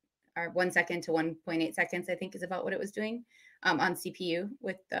 or 1 second to 1.8 seconds, I think is about what it was doing on CPU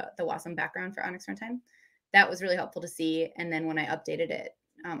with the WASM background for ONNX Runtime. That was really helpful to see. And then when I updated it,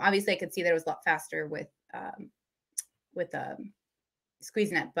 obviously I could see that it was a lot faster with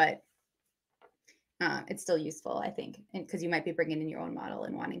SqueezeNet, but it's still useful, I think, because you might be bringing in your own model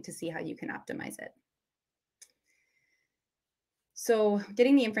and wanting to see how you can optimize it. So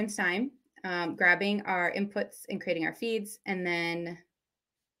getting the inference time, grabbing our inputs and creating our feeds, and then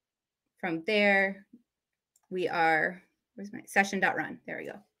from there, we are, where's my session.run? There we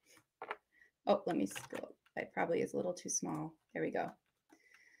go. Oh, let me scroll. That probably is a little too small. There we go.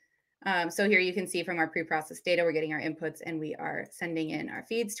 So here you can see from our pre-processed data, we're getting our inputs and we are sending in our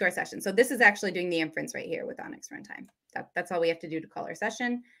feeds to our session. So this is actually doing the inference right here with ONNX Runtime. That's all we have to do to call our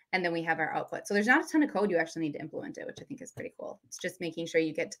session. And then we have our output. So there's not a ton of code. You actually need to implement it, which I think is pretty cool. It's just making sure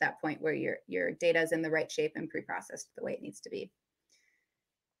you get to that point where your data is in the right shape and pre-processed the way it needs to be.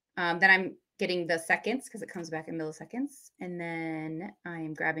 Then I'm getting the seconds because it comes back in milliseconds. And then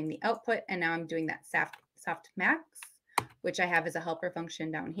I'm grabbing the output. And now I'm doing that softmax, which I have as a helper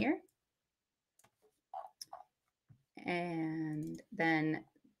function down here. And then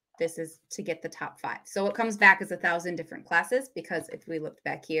this is to get the top 5. So what comes back is 1,000 different classes, because if we looked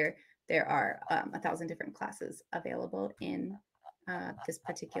back here, there are 1,000 different classes available in this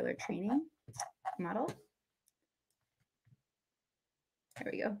particular training model.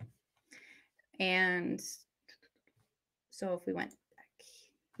 There we go. And so if we went back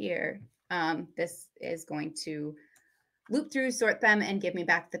here, this is going to loop through, sort them, and give me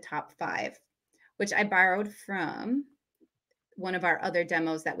back the top 5, which I borrowed from one of our other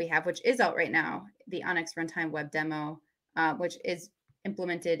demos that we have, which is out right now, the ONNX Runtime web demo, which is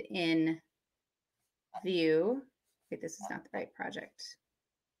implemented in Vue. Wait, this is not the right project.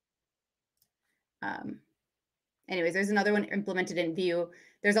 Anyways, there's another one implemented in Vue.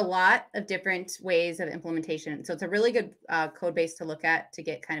 There's a lot of different ways of implementation. So it's a really good code base to look at to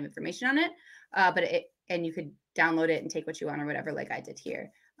get kind of information on it. And you could download it and take what you want or whatever, like I did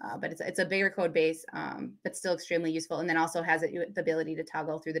here. But it's a bigger code base, but still extremely useful. And then also has the ability to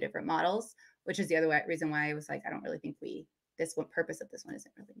toggle through the different models, which is the other reason why I was like, I don't really think this one purpose of this one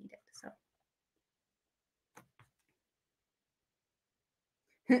isn't really needed. So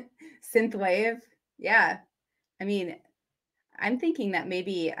synthwave, yeah. I mean, I'm thinking that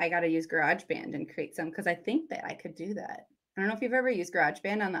maybe I got to use GarageBand and create some, because I think that I could do that. I don't know if you've ever used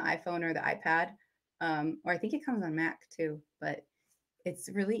GarageBand on the iPhone or the iPad, or I think it comes on Mac too, but it's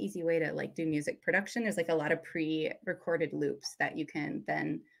a really easy way to like do music production. There's like a lot of pre-recorded loops that you can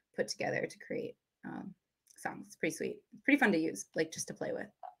then put together to create songs. It's pretty sweet, pretty fun to use, like just to play with.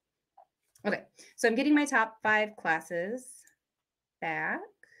 Okay, so I'm getting my top 5 classes back.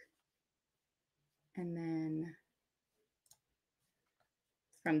 And then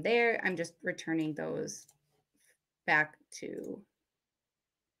from there, I'm just returning those back to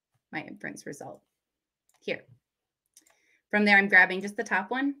my inference result here. From there, I'm grabbing just the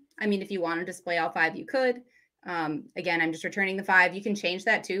top one. I mean, if you want to display all 5, you could. Again, I'm just returning the 5. You can change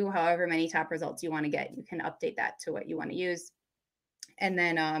that to however many top results you want to get. You can update that to what you want to use. And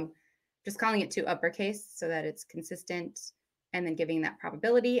then just calling it to uppercase so that it's consistent, and then giving that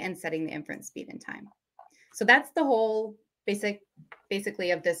probability and setting the inference speed and time. So that's the whole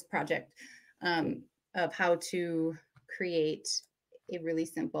basically of this project, of how to create a really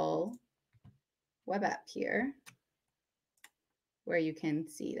simple web app here where you can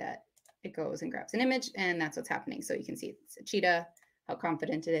see that it goes and grabs an image, and that's what's happening. So you can see it's a cheetah, how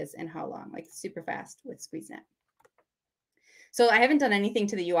confident it is, and how long, like super fast with SqueezeNet. So I haven't done anything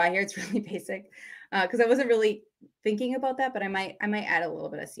to the UI here. It's really basic because I wasn't really thinking about that, but I might add a little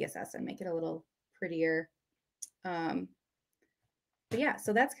bit of CSS and make it a little prettier. But yeah,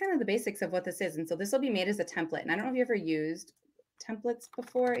 so that's kind of the basics of what this is. And so this will be made as a template. And I don't know if you ever used templates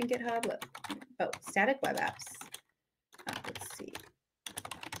before in GitHub. Oh, static web apps. Let's see.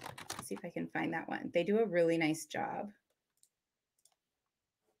 Let's see if I can find that one. They do a really nice job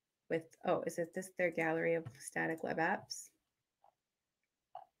with, oh, is it this, their gallery of static web apps?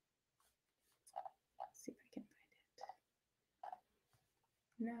 Let's see if I can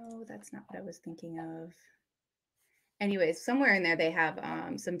find it. No, that's not what I was thinking of. Anyways, somewhere in there, they have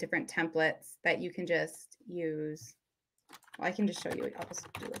some different templates that you can just use. Well, I can just show you. I'll just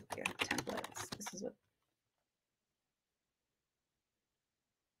do it here. Templates. This is what.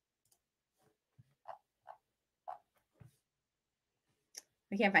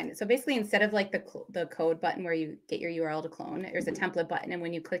 I can't find it. So basically, instead of like the code button where you get your URL to clone, there's a template button. And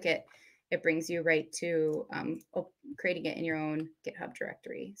when you click it, it brings you right to creating it in your own GitHub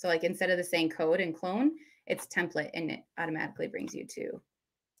directory. So like instead of the saying code and clone, it's template, and it automatically brings you to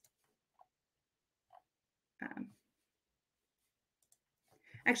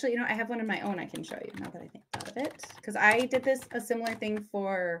actually, you know, I have one of my own I can show you now that I think about it, because I did a similar thing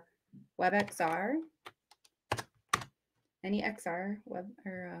for WebXR. Any XR web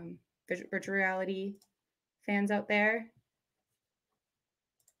or virtual reality fans out there?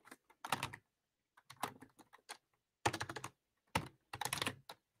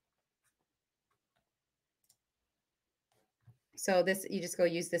 So this, you just go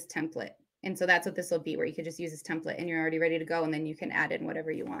use this template. And so that's what this will be, where you could just use this template and you're already ready to go. And then you can add in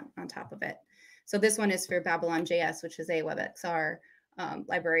whatever you want on top of it. So this one is for Babylon.js, which is a WebXR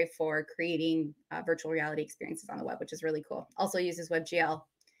library for creating virtual reality experiences on the web, which is really cool. Also uses WebGL.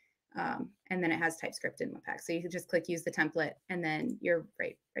 And then it has TypeScript in Packt. So you can just click use the template and then you're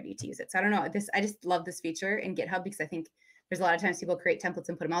ready to use it. So I don't know, I just love this feature in GitHub because I think there's a lot of times people create templates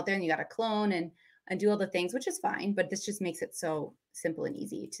and put them out there and you got to clone and do all the things, which is fine, but this just makes it so simple and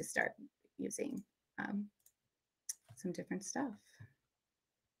easy to start using some different stuff.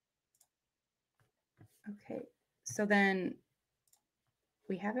 Okay, so then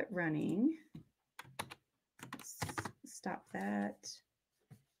we have it running. Let's stop that.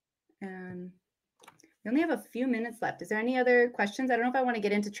 And we only have a few minutes left. Is there any other questions? I don't know if I want to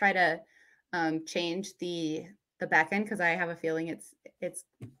get into try to change the backend, because I have a feeling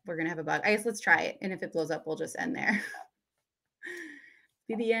we're gonna have a bug. I guess let's try it, and if it blows up, we'll just end there.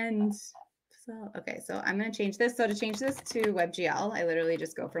 Be the end. So okay, so I'm gonna change this. So to change this to WebGL, I literally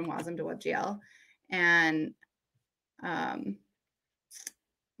just go from WASM to WebGL, and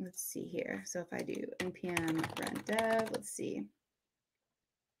let's see here. So if I do npm run dev, let's see.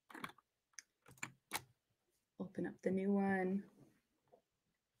 Open up the new one.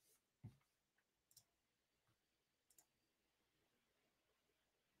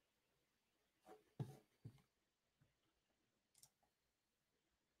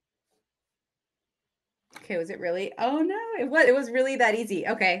 Okay, was it really? Oh no, it was really that easy.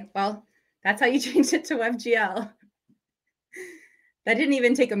 Okay, well, that's how you change it to WebGL. That didn't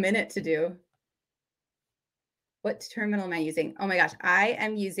even take a minute to do. What terminal am I using? Oh my gosh, I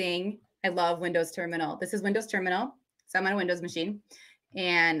love Windows Terminal. This is Windows Terminal. So I'm on a Windows machine.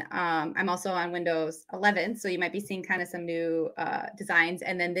 And I'm also on Windows 11. So you might be seeing kind of some new designs.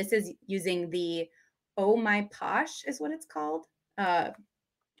 And then this is using the Oh My Posh is what it's called,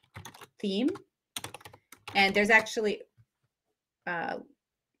 theme. And there's actually, Oh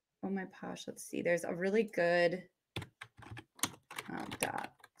My Posh, let's see. There's a really good docs,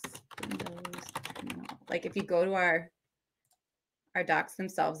 Windows Terminal. Like if you go to our docs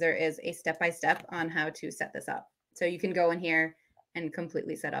themselves, there is a step-by-step on how to set this up. So you can go in here and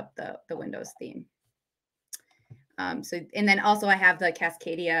completely set up the Windows theme. And then also I have the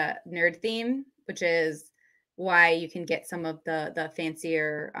Cascadia nerd theme, which is why you can get some of the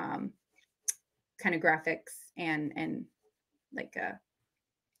fancier kind of graphics and like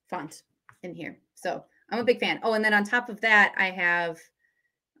font in here. So I'm a big fan. Oh, and then on top of that, I have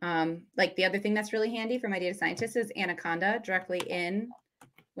like the other thing that's really handy for my data scientists is Anaconda directly in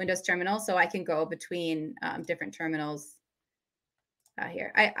Windows Terminal. So I can go between different terminals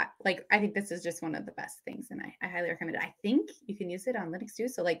here. I think this is just one of the best things, and I highly recommend it. I think you can use it on Linux too.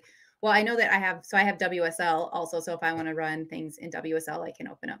 So like, well, I know that I have WSL also. So if I want to run things in WSL, I can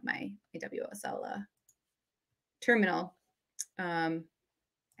open up my WSL terminal I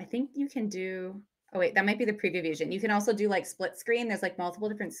think you can do, oh wait, that might be the preview version. You can also do like split screen. There's like multiple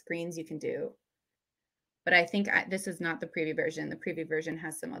different screens you can do. But I think this is not the preview version. The preview version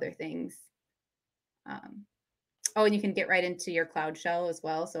has some other things. Oh, and you can get right into your Cloud Shell as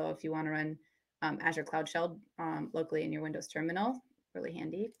well. So if you want to run Azure Cloud Shell locally in your Windows terminal, really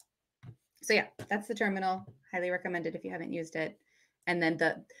handy. So yeah, that's the terminal. Highly recommended if you haven't used it. And then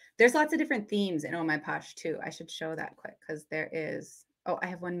there's lots of different themes in Oh My Posh too. I should show that quick because there is, oh, I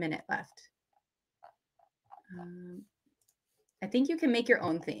have 1 minute left. I think you can make your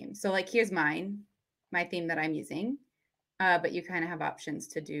own theme. So like here's my theme that I'm using, but you kind of have options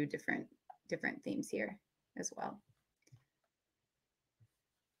to do different themes here as well.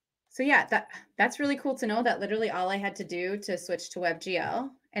 So yeah, that's really cool to know that literally all I had to do to switch to WebGL.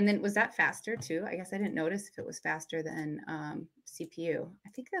 And then was that faster too? I guess I didn't notice if it was faster than CPU. I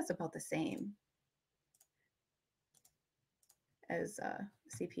think that's about the same as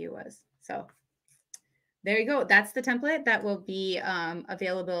CPU was. So there you go. That's the template that will be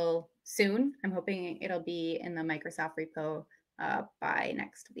available soon. I'm hoping it'll be in the Microsoft repo by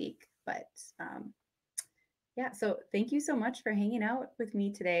next week. But yeah, so thank you so much for hanging out with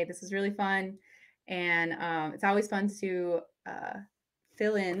me today. This is really fun. And it's always fun to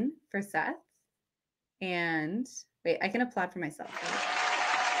fill in for Seth. And wait, I can applaud for myself.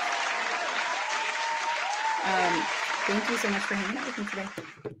 Right? Thank you so much for hanging out with me today.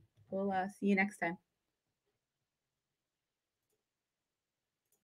 We'll see you next time.